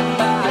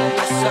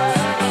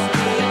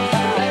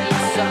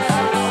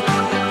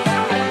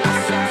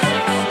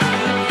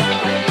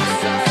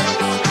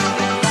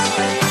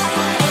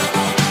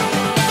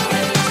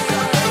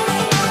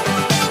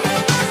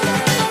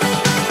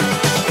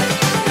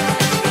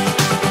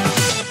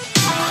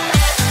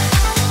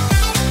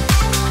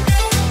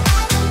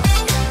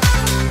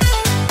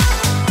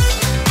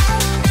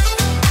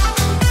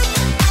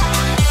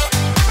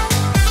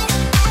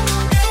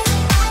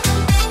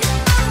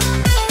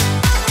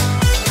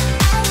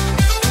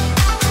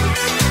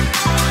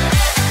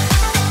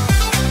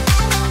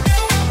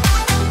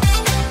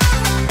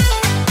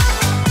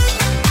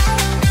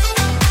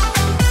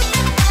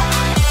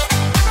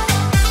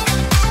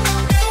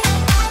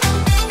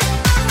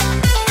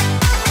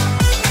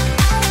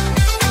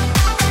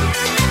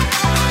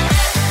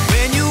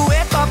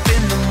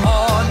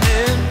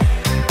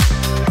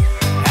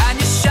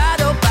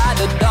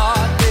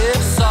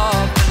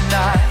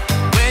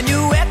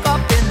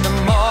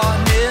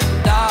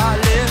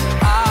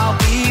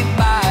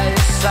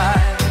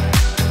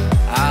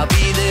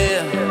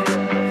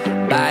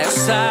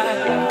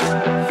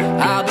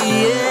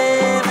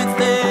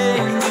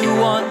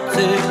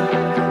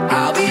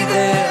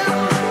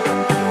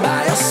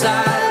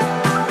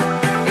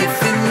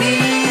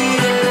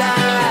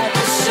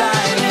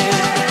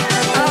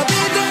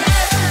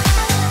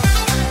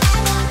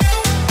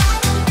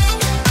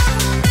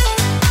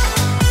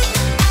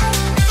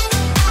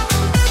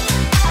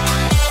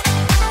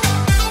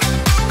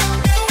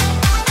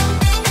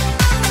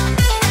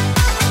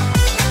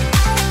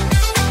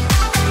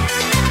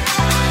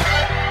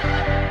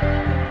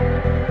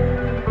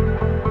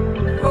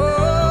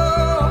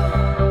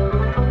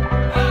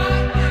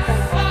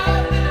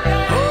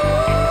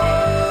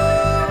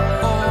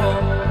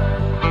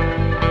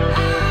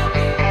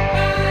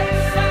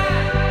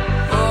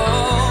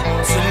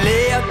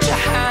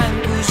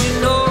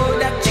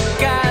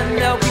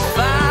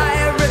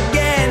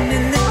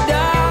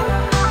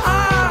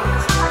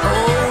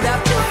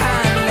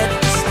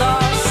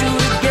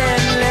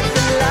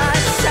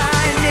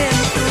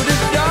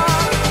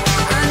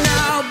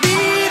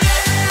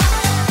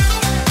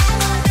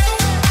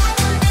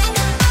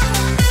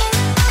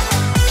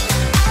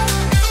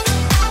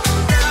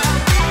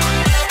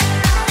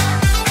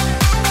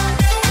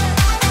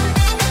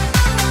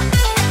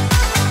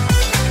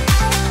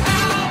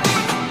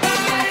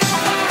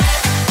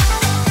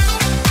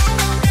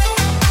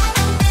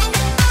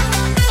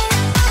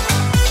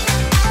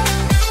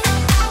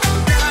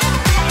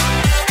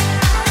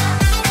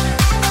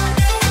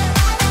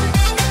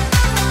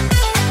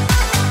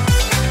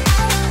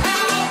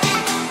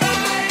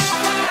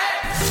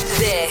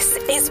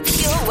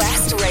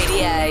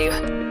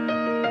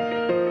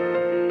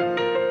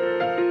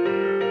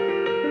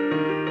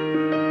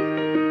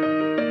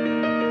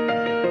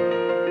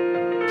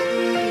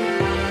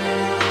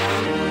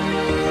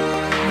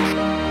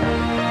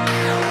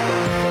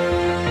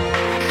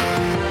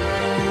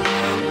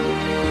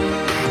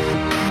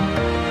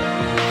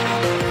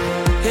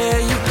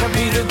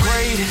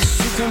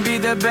 can be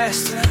the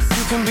best.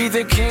 You can be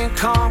the King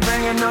Kong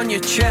banging on your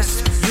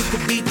chest. You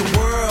could beat the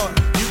world,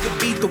 you could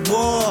beat the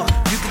war.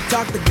 You can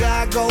talk to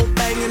God, go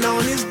banging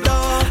on his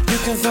door. You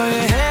can throw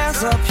your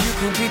hands up, you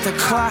can beat the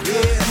clock.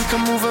 You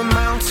can move a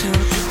mountain,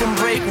 you can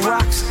break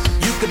rocks.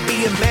 You could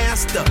be a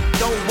master,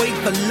 don't wait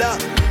for luck.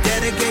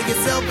 Dedicate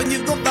yourself and you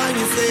gon' find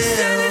yourself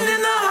standing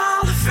in the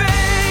Hall of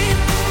Fame.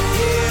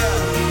 Yeah.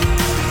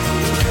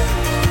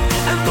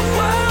 And the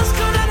world's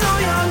gonna know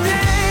your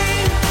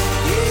name.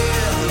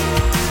 Yeah.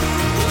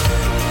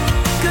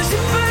 'Cause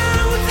you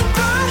burn with the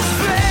brightest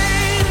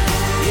flame.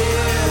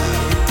 Yeah.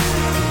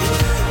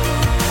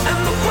 And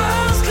the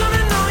world's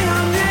gonna know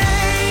your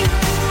name.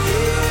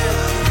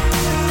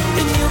 Yeah.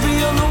 And you'll be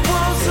on the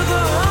walls of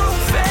the Hall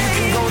of Fame.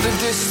 You can go the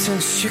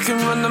distance, you can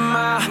run the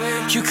mile.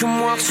 You can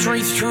walk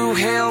straight through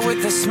hell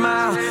with a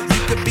smile.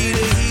 You could be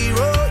the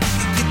hero, you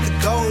can get the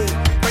gold.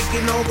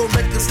 Breaking all the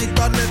records they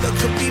thought never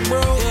could be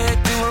broke. Yeah,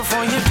 do it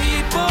for your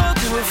people,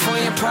 do it for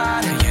your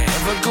pride. Are you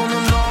ever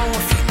gonna know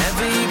if you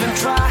never even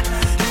try?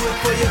 Do it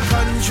for your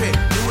country,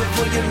 do it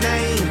for your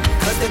name.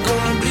 'Cause there's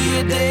gonna be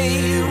a day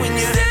when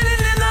you're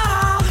standing in the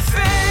Hall of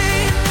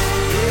Fame.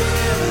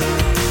 Yeah.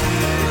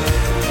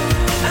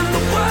 And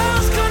the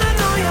world's gonna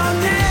know your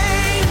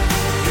name.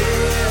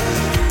 Yeah.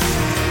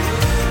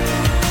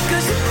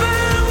 'Cause you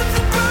burn with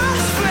the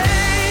brightest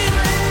flame.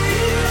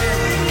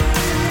 Yeah.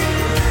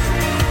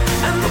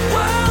 And the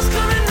world's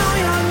gonna know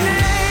your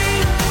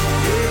name.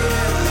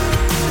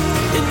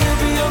 Yeah. And you'll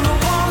be on the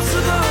walls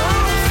of the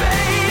Hall of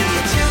Fame. Be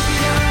a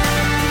champion.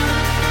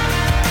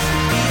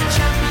 Be a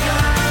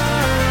champion.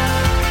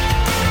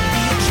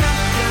 Be a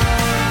champion.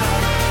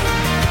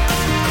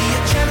 Be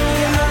a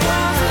champion. The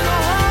walls of the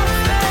Hall of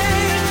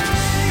Fame.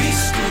 Be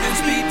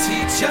students, be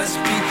teachers,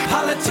 be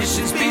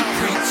politicians, be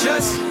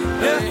preachers.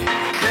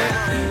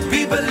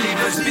 Be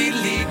believers, be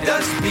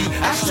leaders, be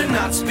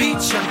astronauts, be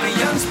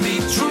champions, be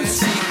truth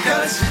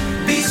seekers.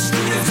 Be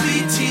students, be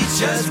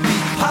teachers, be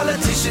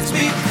politicians,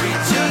 be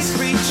preachers,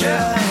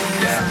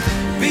 yeah.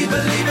 Be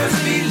believers,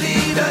 be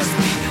leaders,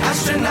 be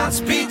astronauts,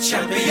 be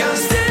champions.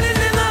 Standing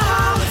in the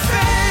Hall of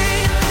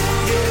Fame.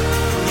 Yeah.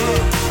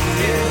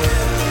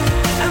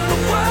 Yeah. And the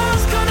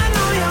world's gonna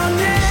know your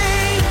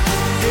name.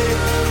 Yeah.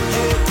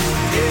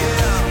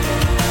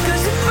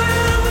 'Cause you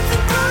burn with the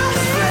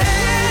brightest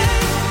flame.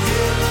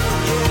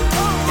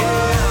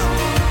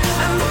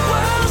 And the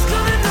world's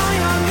gonna know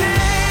your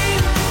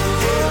name.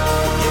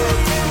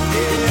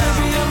 And you'll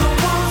be on the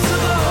walls of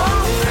the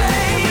Hall of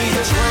Fame. You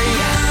can be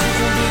the greatest, you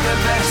can be the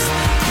best.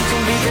 You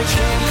can be the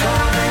King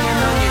Kong banging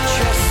on your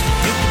chest.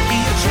 You can be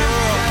a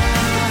hero,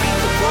 you can beat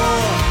the war.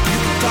 You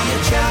can talk to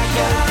God,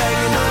 go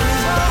banging on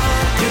his door.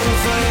 You can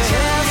throw your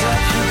hands up,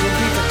 you can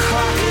beat the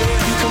clock.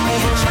 You can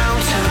move a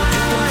mountain,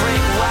 you can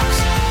break rocks.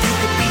 You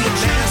could be a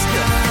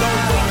master,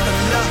 don't wait for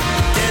luck.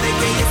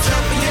 Dedicate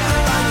yourself and you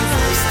can find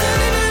yourself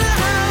Standing in the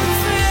Hall of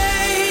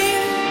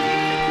Fame.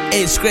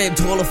 It's Script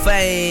Hall of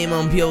Fame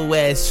on Pure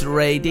West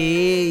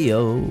Radio.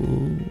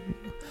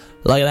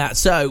 Like that.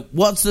 So,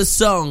 what's the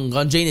song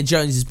on Gina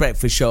Jones's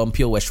Breakfast Show on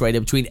Pure West Radio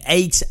between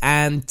 8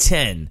 and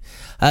 10?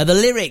 The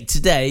lyric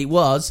today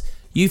was,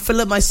 you fill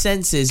up my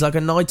senses like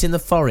a night in the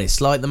forest,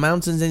 like the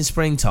mountains in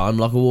springtime,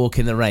 like a walk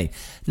in the rain.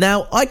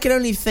 Now, I can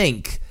only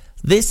think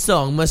this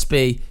song must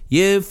be,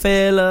 you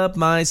fill up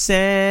my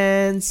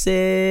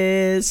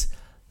senses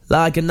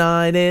like a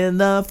night in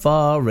the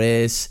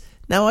forest.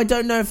 Now, I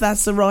don't know if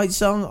that's the right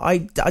song.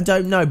 I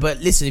don't know. But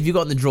listen, if you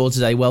got in the draw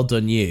today, well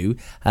done you.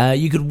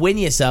 You could win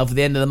yourself at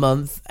the end of the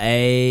month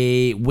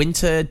a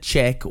winter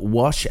check,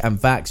 wash and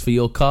vax for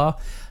your car.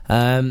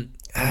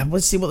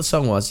 Let's see what the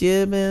song was.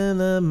 Yeah,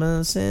 man,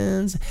 my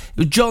sins. It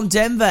was John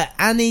Denver,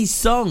 Annie's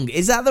song.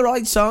 Is that the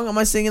right song? Am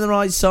I singing the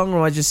right song or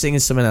am I just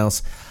singing something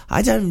else?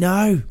 I don't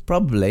know.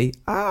 Probably.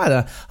 I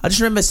don't know. I just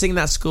remember singing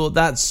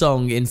that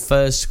song in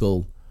first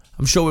school.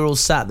 I'm sure we were all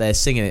sat there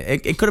singing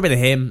it. It could have been a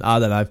hymn. I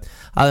don't know.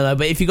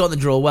 But if you got in the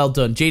draw, well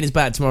done. Gina's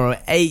back tomorrow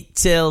at 8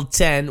 till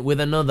 10 with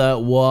another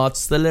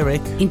What's the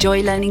Lyric?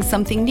 Enjoy learning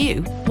something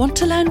new? Want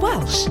to learn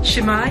Welsh?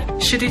 Shemai,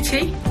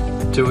 Shuduti?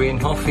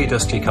 Dwi'n hoffi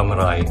dysgu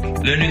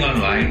Cymraeg. Learning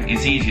online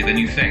is easier than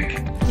you think.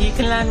 You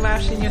can learn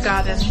Welsh in your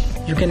garden.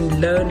 You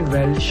can learn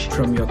Welsh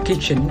from your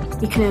kitchen.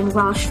 You can learn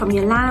Welsh from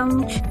your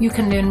lounge. You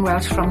can learn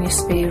Welsh from your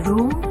spare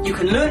room. You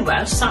can learn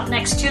Welsh sat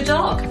next to your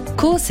dog.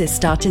 Courses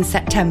start in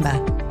September.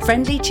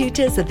 Friendly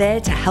tutors are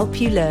there to help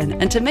you learn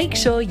and to make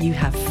sure you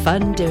have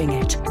fun doing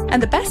it.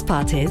 And the best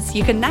part is,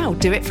 you can now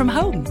do it from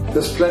home.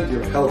 There's plenty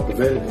of help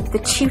available. The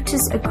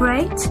tutors are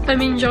great.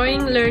 I'm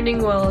enjoying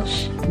learning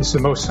Welsh. It's the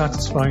most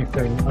satisfying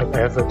thing I've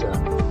ever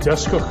done.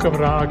 Dysgwch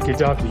Cymraeg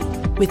gyda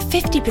fi. With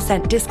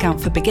 50% discount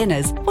for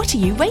beginners, what are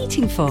you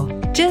waiting for?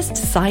 Just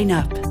sign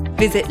up.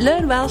 Visit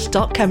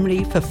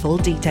learnwelsh.cymru for full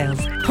details.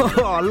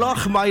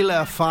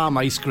 Lochmeyler Farm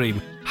Ice Cream.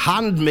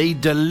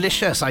 Handmade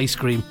delicious ice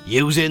cream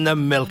using the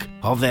milk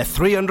of their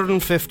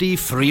 350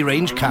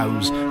 free-range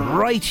cows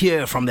right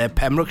here from their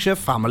Pembrokeshire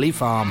family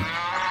farm.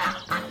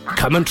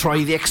 Come and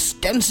try the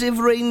extensive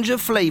range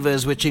of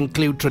flavours which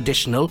include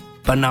traditional,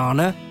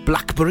 banana,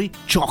 blackberry,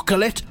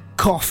 chocolate,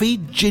 coffee,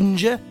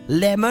 ginger,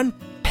 lemon,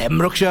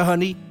 Pembrokeshire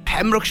honey,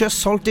 Pembrokeshire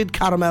salted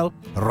caramel,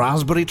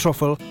 raspberry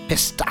truffle,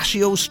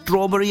 pistachio,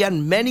 strawberry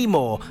and many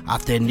more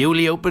at their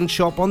newly opened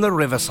shop on the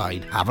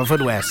Riverside,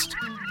 Haverfordwest.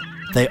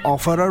 They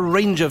offer a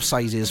range of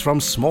sizes from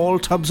small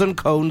tubs and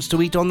cones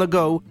to eat on the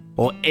go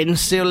or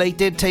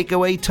insulated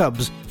takeaway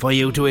tubs for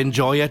you to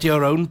enjoy at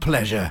your own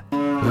pleasure.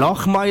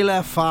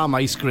 Lochmeyler Farm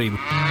Ice Cream.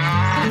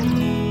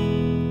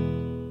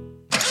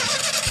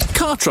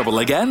 Car trouble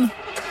again?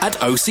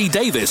 At OC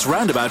Davis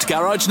Roundabout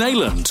Garage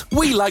Neyland,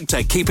 we like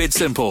to keep it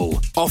simple,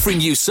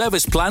 offering you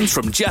service plans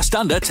from just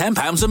under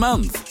 £10 a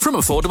month, from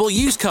affordable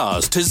used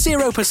cars to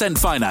 0%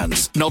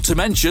 finance, not to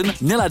mention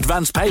nil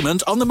advance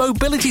payment on the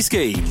mobility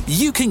scheme.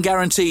 You can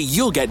guarantee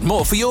you'll get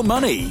more for your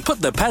money. Put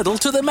the pedal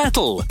to the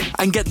metal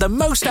and get the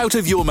most out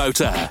of your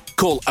motor.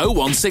 Call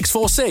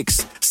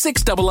 01646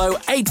 600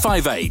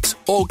 858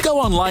 or go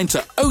online to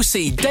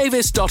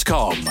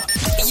ocdavis.com.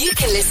 You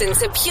can listen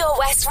to Pure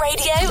West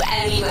Radio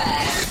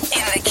anywhere.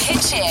 In the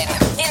kitchen,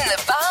 in the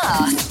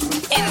bath,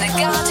 in the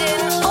garden,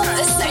 on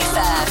the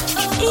sofa,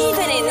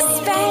 even in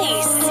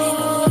space.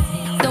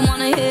 Don't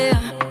wanna hear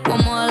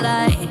one more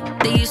lie.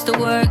 They used to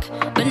work,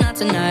 but not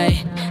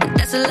tonight.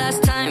 That's the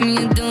last time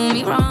you do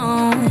me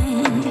wrong.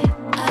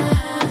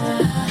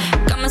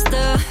 Got my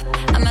stuff,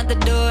 I'm at the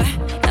door.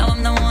 Now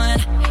I'm the one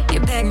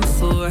you're begging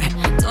for.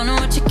 Don't know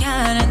what you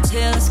got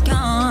until it's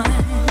gone.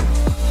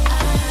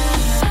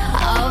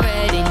 I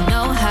already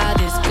know how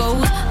this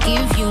goes.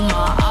 Give you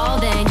my all,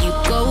 then you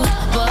go.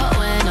 But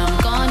when I'm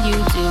gone, you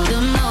do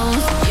the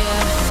most,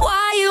 yeah.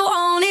 Why you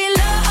only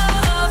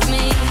love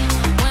me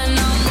when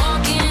I'm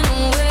walking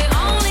away?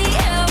 Only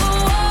ever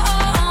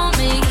want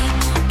me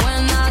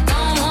when I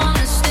don't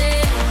wanna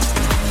stay.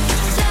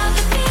 Stop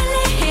the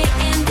feeling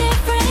hitting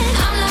different.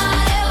 I'm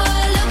not ever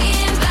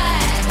looking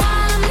back.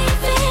 While I'm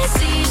leaving,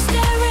 see you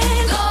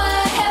staring. Go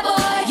ahead,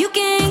 boy, you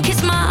can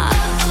kiss my.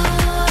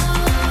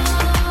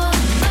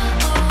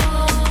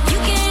 You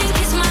can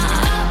kiss my.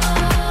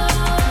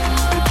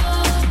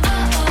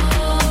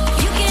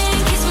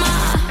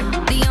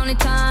 The only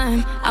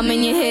time I'm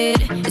in your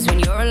head is when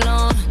you're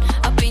alone,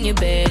 up in your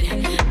bed.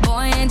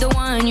 Boy, ain't the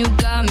one, you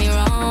got me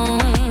wrong.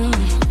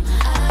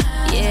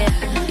 Yeah,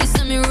 you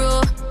send me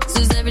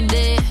roses every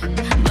day,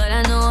 but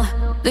I know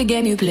the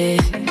game you play.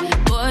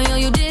 Boy, all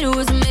you did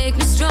was make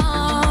me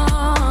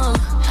strong.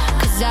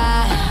 Cause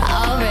I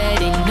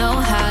already know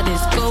how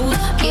this goes.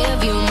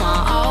 Give you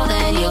my all,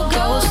 then you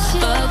go.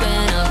 But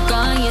when I'm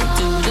gone, you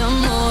do the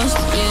most,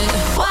 yeah.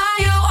 Why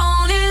you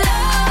only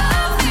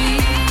love me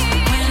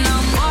when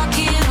I'm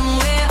walking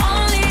away?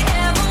 Only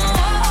ever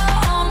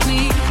want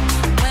me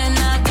when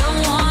I don't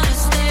wanna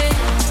stay.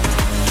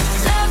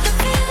 Love the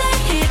feeling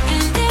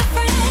hitting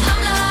different.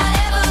 I'm not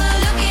ever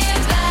looking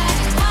back.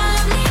 While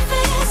I'm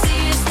leaving, see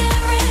you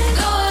staring.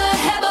 Go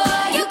ahead,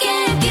 boy, you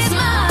can kiss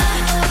my.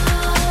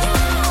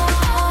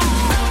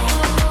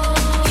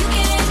 You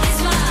can kiss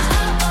my.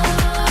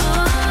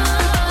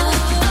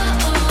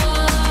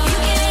 You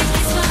can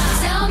kiss my.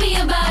 Tell me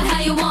about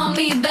how you want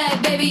me back,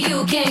 baby.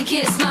 You can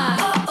kiss my.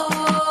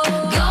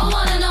 Go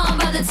on and on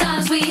about the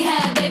times we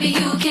had, baby.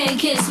 You can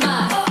kiss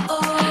my.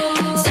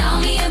 Tell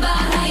me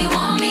about how you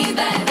want me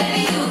back,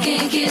 baby. You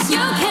can kiss my.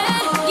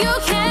 You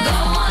can. Go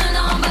on and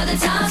on about the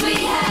times we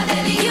had,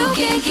 baby. You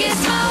can kiss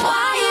my.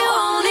 Why you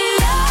only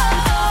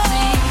love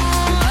me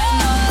when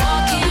I'm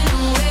walking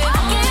away?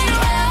 Only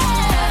ever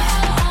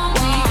want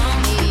me,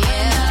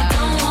 yeah.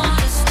 Don't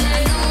wanna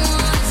stay, don't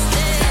wanna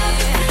stay.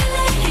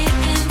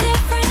 Hitting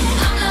different.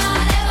 I'm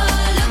not ever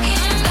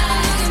looking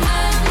back.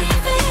 When I'm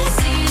leaving,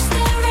 see you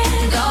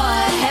staring. Go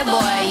ahead,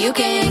 boy, you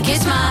can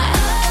kiss my.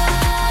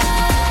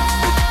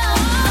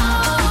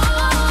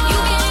 You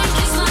can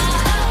kiss my.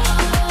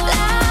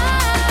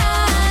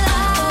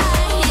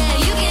 Yeah,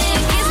 you can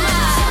kiss my. You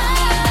can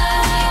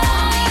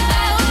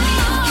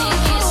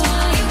kiss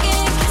my. You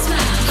can kiss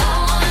my. Go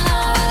on and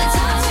on about the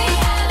times we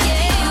had.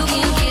 Yeah, you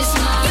can kiss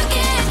my. You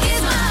can kiss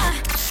my.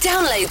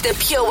 Download the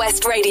Pure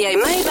West Radio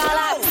mobile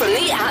app from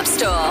the App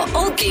Store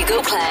or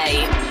Google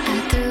Play.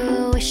 Through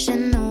a wish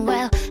in the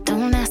well.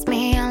 Don't ask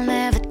me, I'll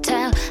never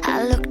tell.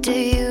 I looked to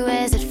you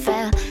as it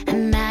fell,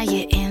 and now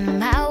you're in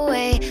my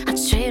way. I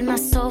trade my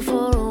soul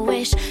for a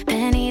wish,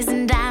 pennies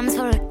and dimes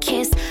for a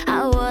kiss.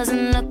 I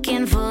wasn't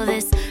looking for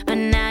this, but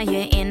now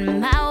you're in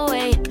my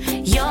way.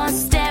 Your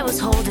stare was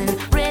holding,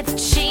 ripped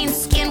jeans,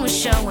 skin was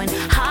showing.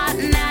 Hot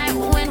night,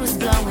 wind was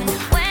blowing.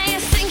 Where you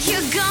think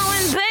you're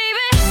going,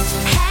 baby?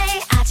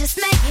 Hey, I just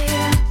met you,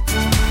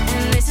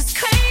 and this is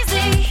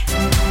crazy.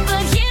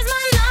 But here's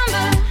my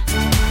number,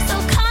 so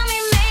call me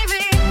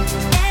maybe.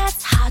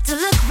 It's hard to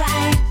look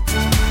right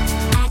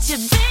at you,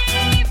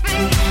 baby.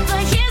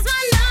 But here's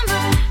my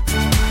number,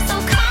 so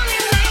call me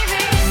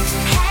maybe.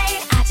 Hey,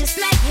 I just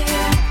met you,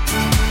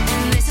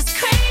 and this is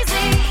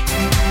crazy.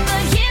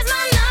 But here's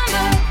my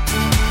number,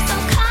 so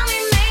call me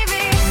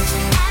maybe.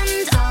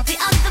 And all the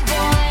other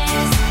boys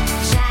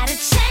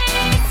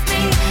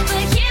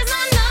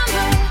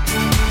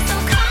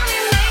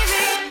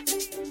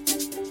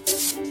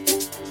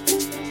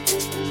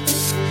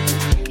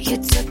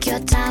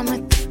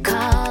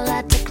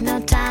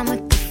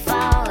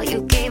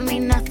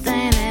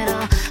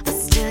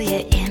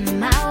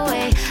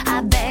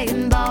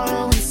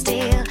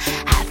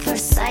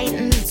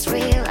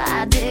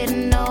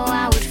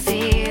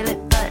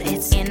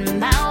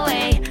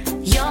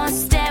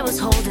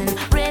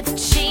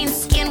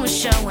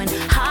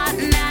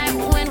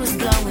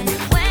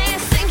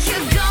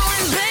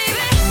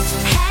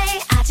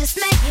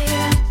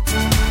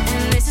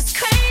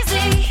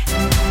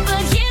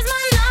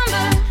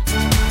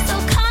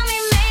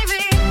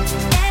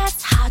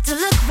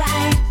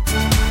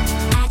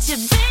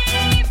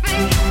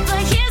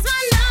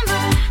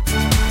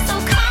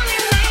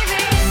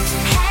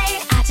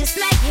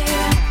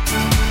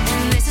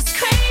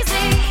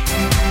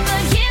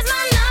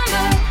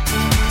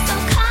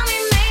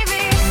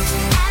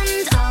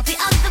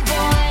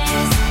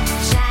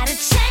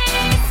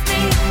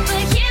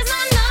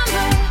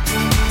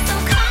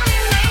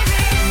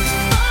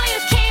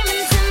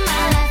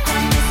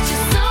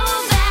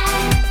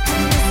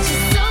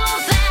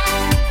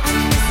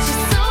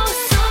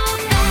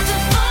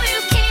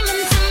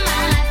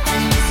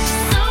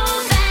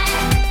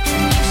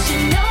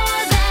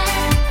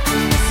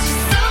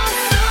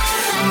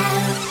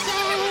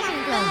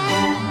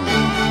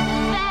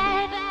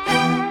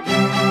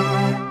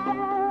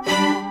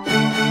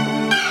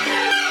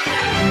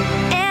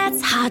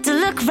hard to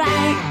look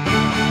right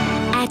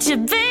at you,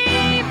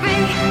 baby.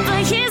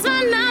 But here's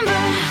my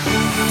number,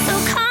 so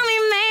call me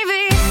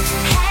maybe.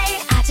 Hey,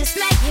 I just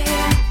met you,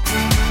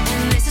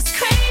 and this is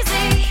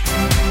crazy.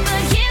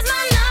 But here's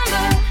my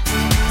number,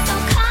 so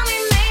call me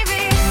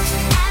maybe.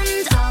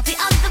 And all the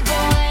other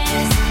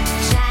boys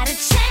try to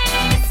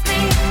chase me,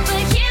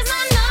 but here's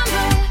my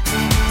number,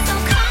 so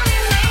call me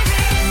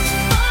maybe.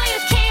 Before you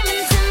came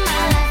into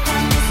my life, I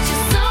missed you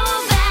so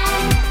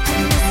bad.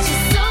 I missed you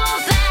so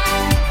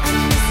bad. I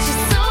missed you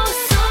so,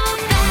 so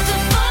bad.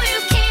 Before you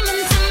came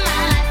into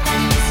my life, I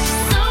missed you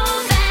so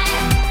bad.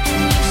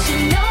 And you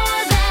should know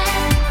that,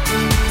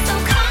 so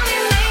call me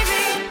maybe.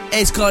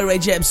 It's Kylie Rae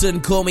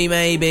Jepsen, Call Me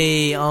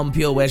Maybe on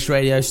Pure West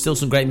Radio. Still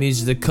some great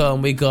music to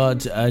come. We got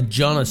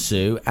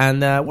Jonasu,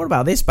 and what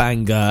about this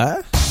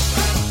banger?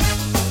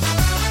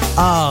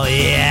 Oh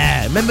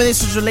yeah, remember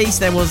this was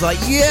released and everyone was like,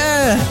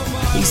 yeah,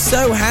 he's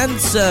so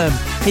handsome.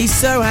 He's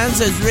so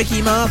handsome. It's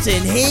Ricky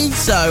Martin. He's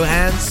so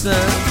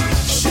handsome.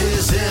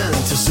 She's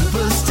into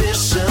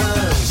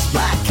superstitions,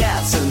 black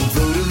cats and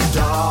voodoo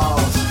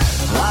dolls.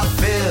 I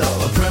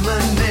feel a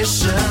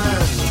premonition,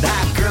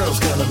 that girl's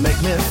gonna make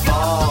me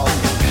fall.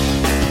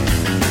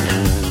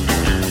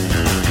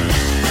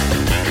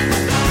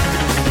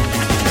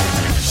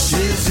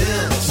 She's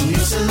into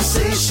new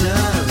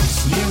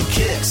sensations, new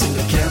kicks in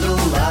the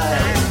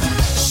candlelight.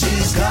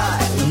 She's got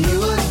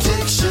new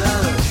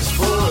addictions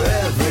for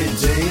every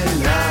day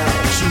and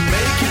night. She'll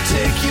make you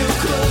take your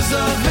clothes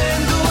off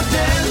and go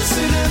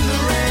dancing in the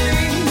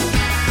rain.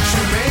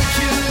 She'll make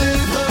you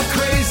live her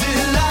crazy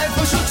life,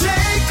 or she'll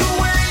take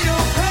away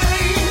your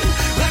pain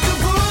like a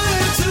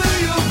bullet to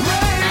your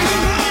brain.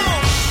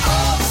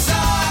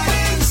 Upside,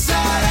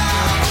 inside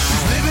out,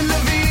 she's living la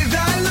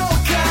vida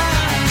loca.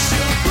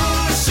 She'll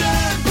push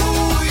and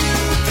pull you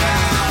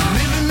down,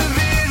 living la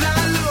vida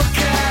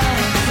loca.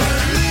 Her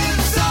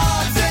lips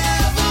are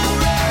devil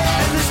red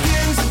and her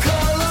skin's a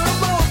color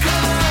mocha.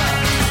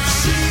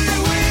 She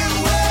will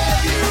wear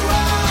you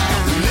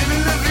out,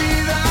 living la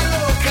vida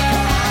loca.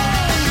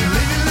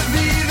 Living la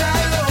vida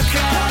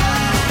loca.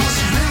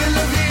 She's living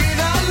la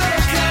vida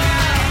loca.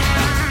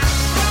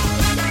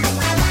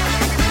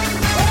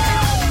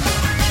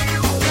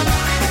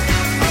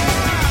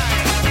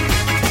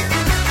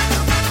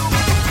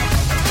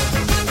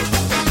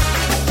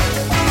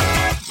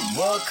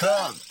 Woke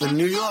up in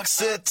New York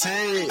City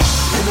in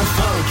a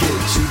funky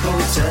cheap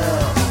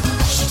hotel.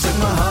 She took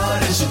my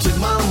heart and she took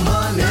my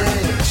money.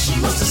 She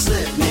must have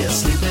slipped me a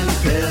sleeping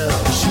pill.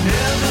 She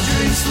never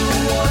drinks the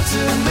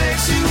water,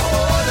 makes you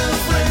order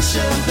French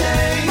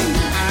champagne.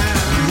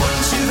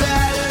 Once you've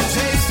had a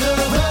taste of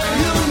her,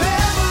 you'll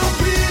never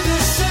be the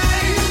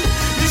same.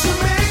 It should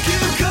make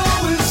you go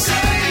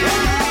insane.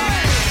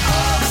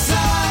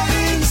 Upside,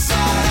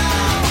 inside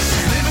out,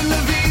 she's living la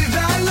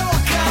vida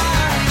loca.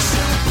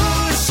 She'll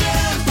push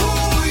and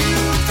pull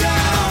you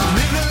down,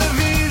 living la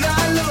vida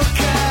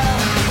loca.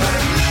 Her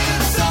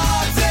lips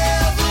are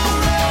devil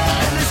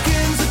red and her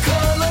skin's a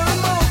color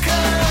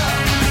mocha.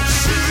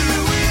 She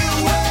will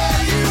wear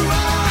you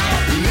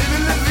out,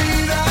 living la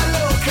vida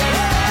loca.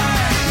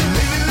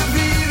 Living la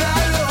vida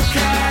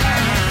loca.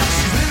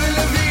 She's living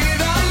la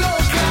vida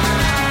loca.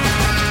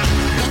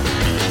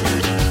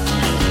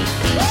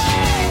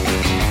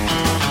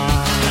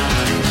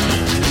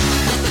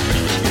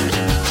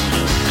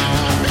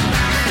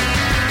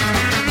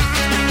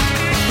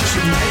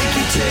 She'll make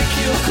you take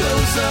your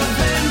clothes off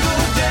and go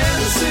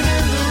dancing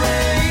in the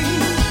rain.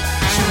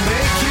 She'll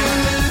make you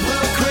live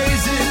her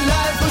crazy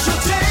life, or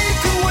she'll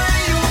take away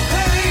your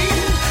pain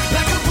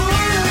like a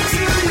bullet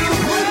to your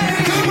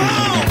brain. Come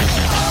on!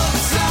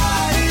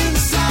 Upside,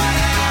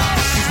 inside out,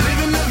 she's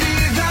living la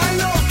vida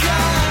loca.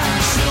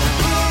 She'll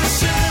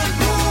push and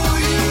pull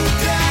you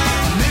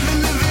down, living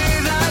la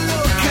vida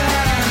loca.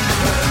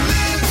 Her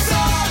lips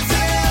are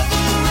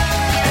devil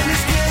red and her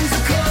skin's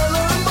a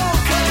color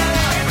mocha.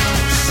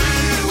 She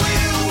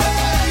will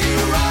wear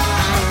you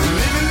out,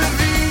 living la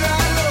vida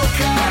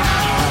loca.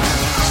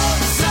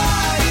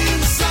 Upside,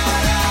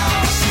 inside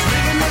out, she's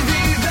living la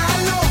vida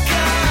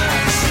loca.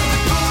 She'll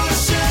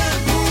push and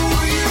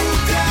pull you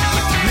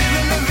down,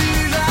 living la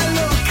vida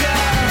loca.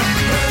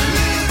 Her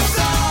lips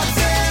are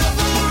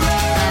devil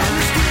red and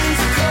her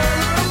skin's a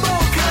color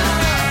mocha.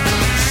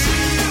 She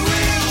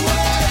will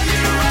wear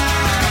you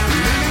out,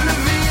 living la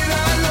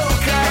vida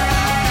loca.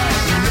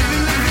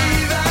 Living la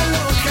vida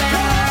loca.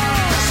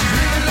 She's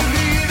living la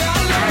vida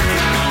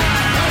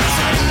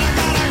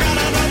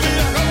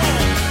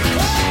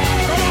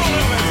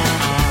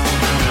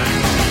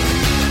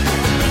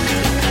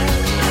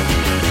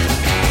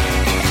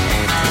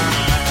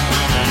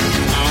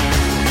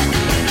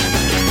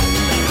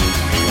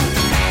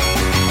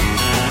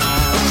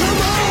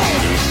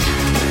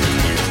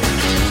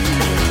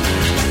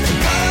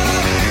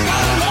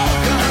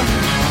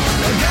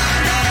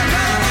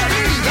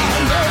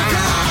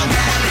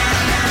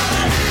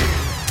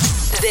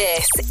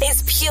This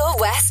is Pure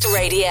West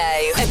Radio.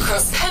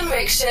 Across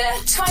Pembrokeshire,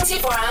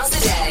 24 hours a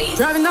day.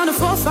 Driving down the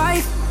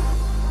 4-5,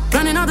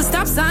 running all the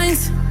stop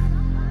signs.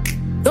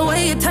 The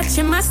way you're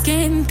touching my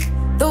skin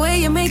The way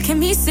you're making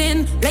me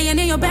sin, laying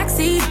in your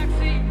backseat.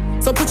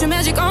 So put your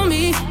magic on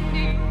me.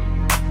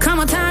 Come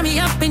on, tie me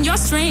up in your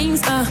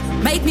strings.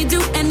 Make me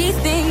do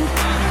anything.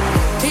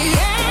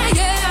 Yeah,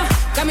 yeah.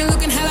 Got me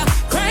looking hella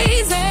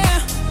crazy.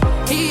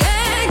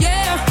 Yeah,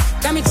 yeah.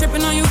 Got me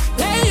tripping on you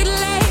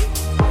lately.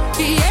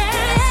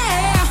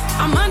 Yeah.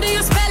 I'm under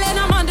your spell and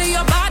I'm under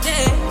your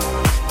body.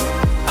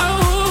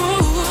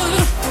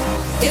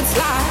 Oh, it's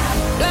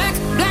like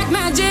black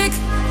magic.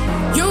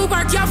 You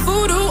work your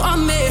voodoo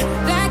on me.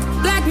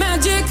 Black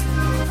magic.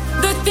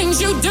 The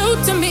things you do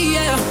to me,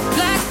 yeah.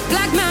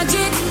 Black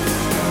magic.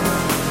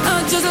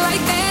 Just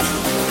like that.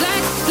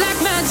 Black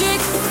magic.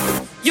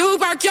 You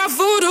work your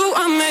voodoo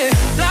on me.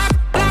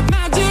 Black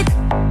magic.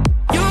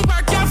 You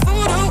work your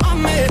voodoo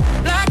on me.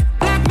 Black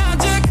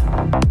magic.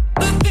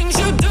 The things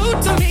you do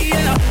to me,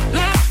 yeah.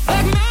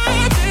 Black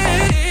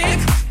magic.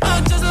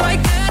 Just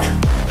like that.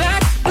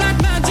 Black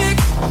magic.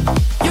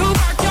 You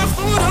work your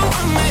voodoo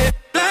on me.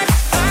 Black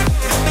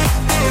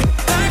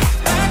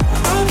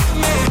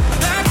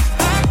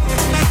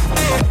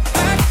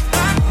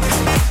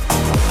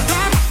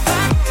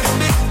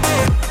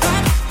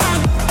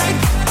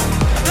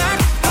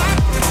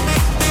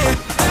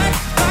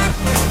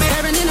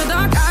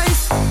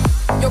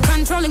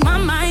controlling my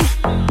mind.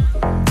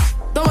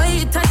 The way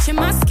you're touching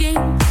my skin.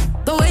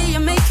 The way you're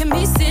making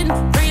me sin.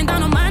 Praying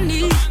down on my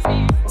knees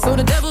so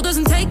the devil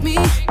doesn't take me.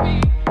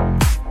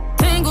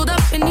 Tangled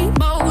up in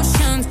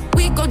emotions.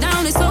 We go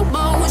down in slow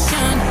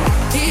motion.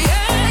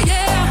 Yeah,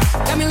 yeah.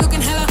 Got me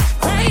looking hella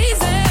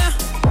crazy.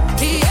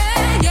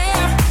 Yeah,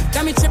 yeah.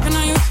 Got me tripping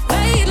on you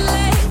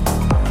lately.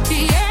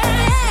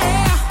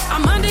 Yeah.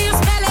 I'm under your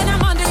spell and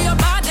I'm under your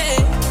body.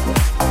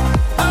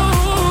 Oh,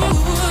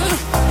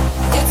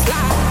 it's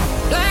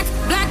like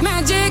black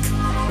magic.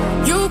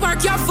 You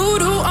work your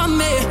voodoo on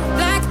me.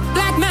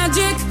 Black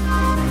magic.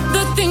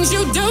 The things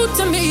you do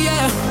to me,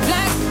 yeah.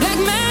 Black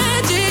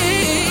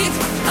magic.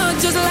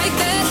 Just like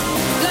that.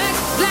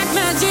 Black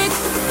magic.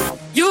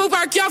 You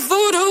work your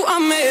voodoo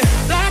on me.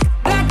 Black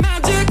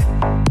magic.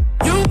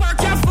 You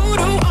work your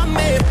voodoo on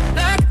me.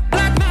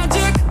 Black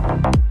magic.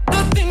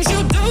 The things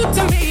you do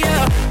to me,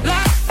 yeah.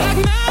 Black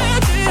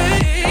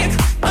magic.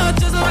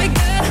 Just like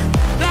that.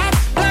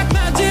 Black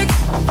magic.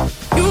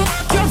 You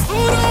work your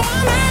voodoo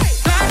on me.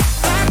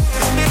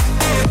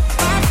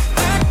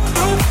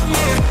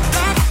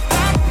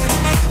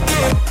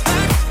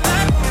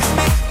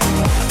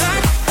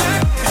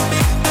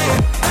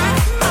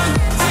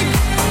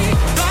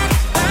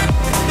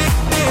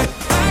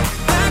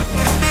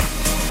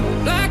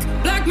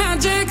 Black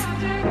magic.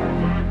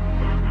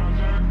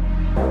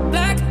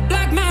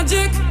 Black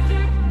magic.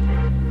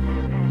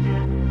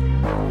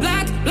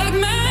 Black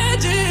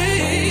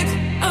magic.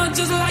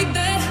 Just like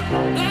that.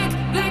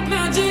 Black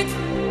magic.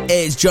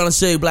 It's John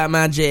Sue, Black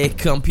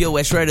Magic on Pure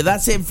West Radio.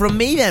 That's it from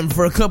me then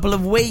for a couple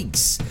of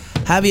weeks.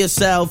 Have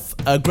yourself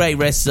a great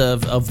rest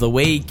of the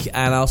week,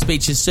 and I'll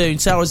speak to you soon.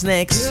 Sarah's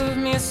next. Give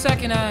me a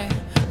second, I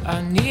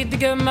need to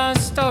get my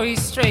story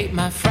straight.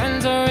 My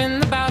friends are in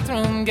the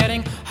bathroom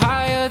getting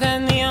higher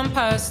than the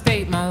Empire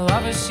State. My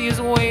lover, she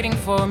is waiting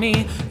for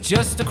me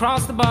just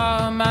across the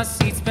bar. My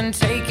seat's been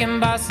taken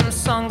by some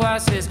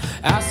sunglasses,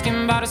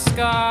 asking about a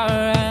scar.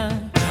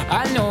 And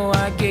I know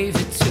I gave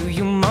it to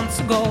you months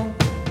ago.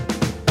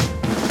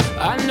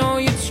 I know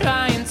you're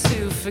trying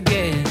to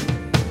forget,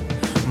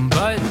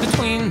 but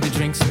between the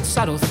drinks and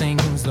subtle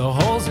things, the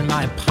holes in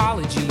my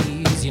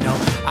apologies, you know,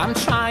 I'm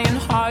trying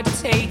hard to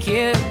take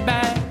it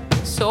back.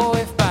 So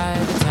if by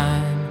the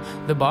time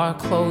the bar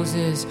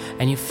closes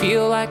and you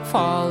feel like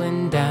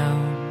falling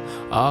down,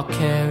 I'll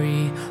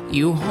carry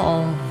you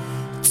home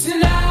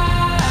tonight.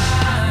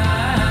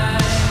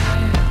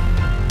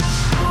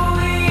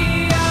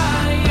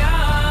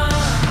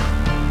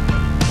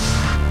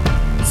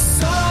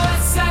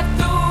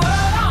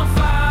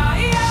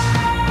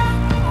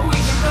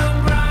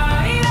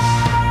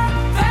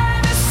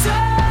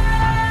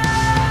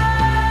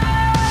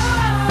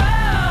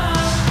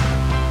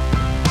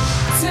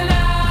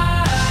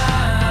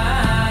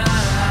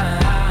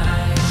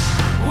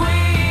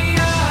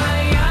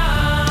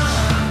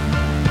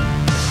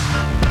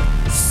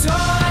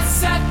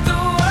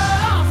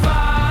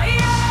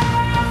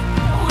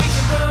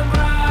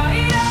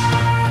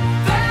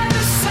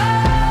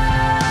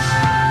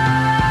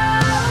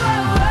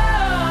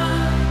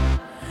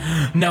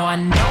 No, I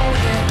know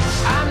that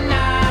I'm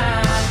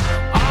not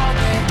all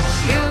that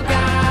you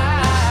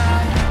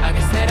got. I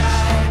guess that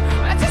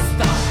I just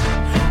thought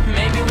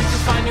maybe we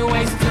could find new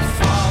ways to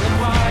fall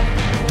apart.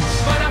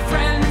 But our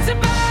friends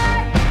are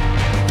back,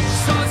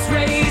 so let's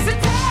raise a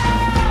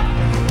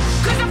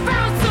toast. 'Cause I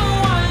found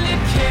someone to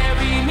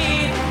carry me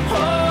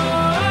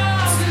home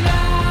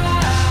tonight.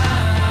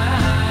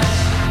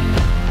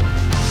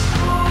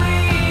 We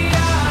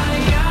are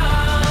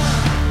young,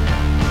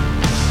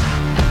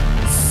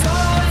 so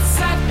let's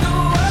set the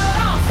world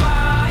on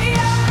fire.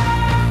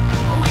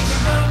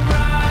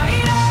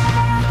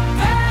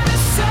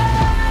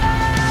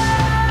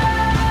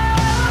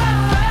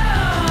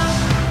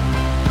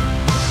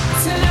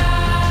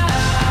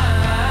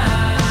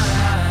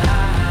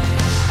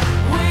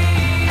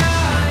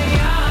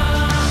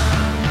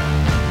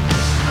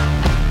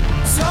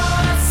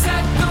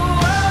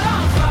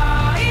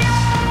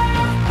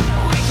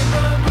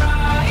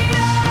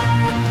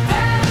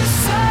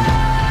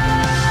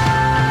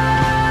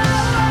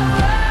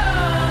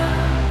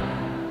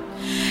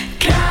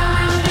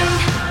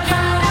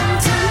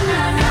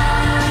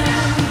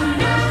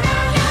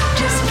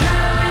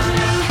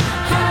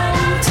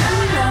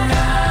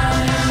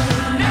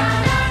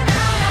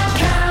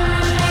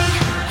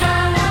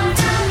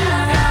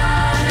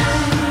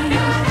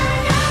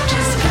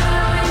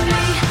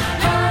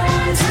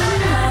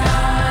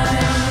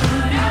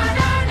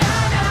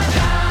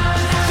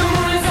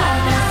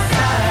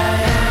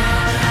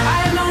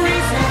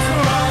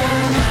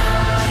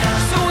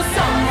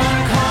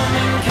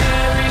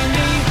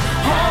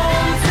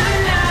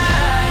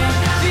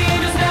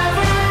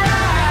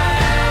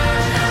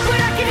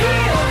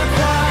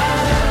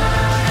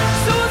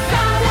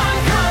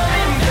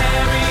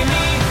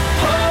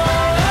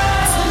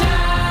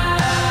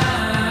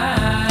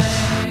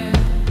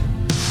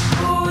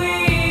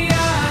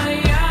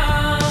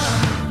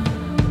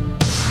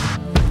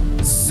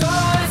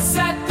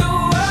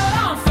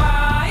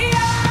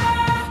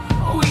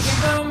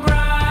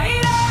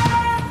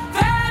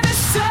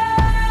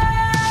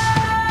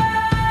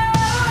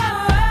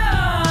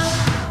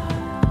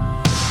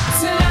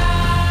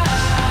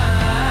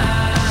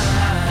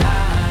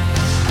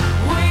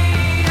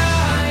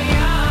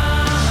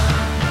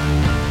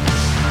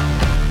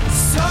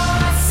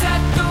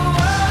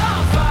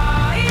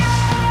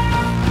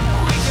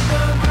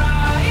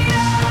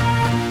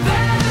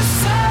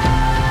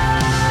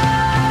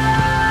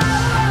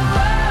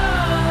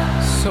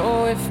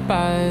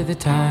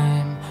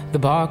 time the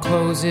bar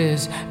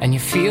closes and you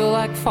feel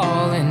like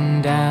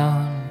falling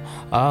down,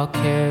 I'll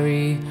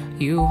carry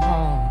you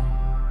home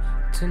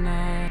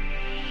tonight.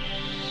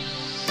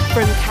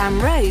 From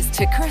Camrose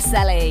to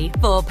Crossley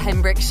for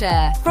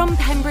Pembrokeshire. From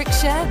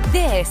Pembrokeshire,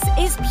 this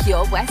is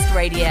Pure West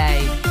Radio.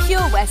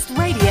 Pure West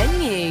Radio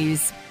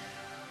News.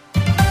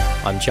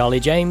 I'm Charlie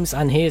James,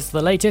 and here's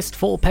the latest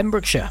for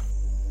Pembrokeshire.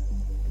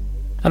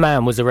 A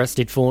man was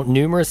arrested for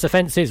numerous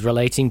offences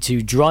relating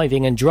to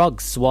driving and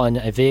drugs when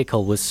a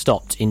vehicle was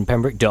stopped in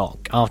Pembroke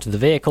Dock. After the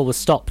vehicle was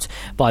stopped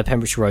by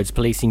Pembrokeshire Roads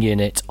Policing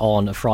Unit on Friday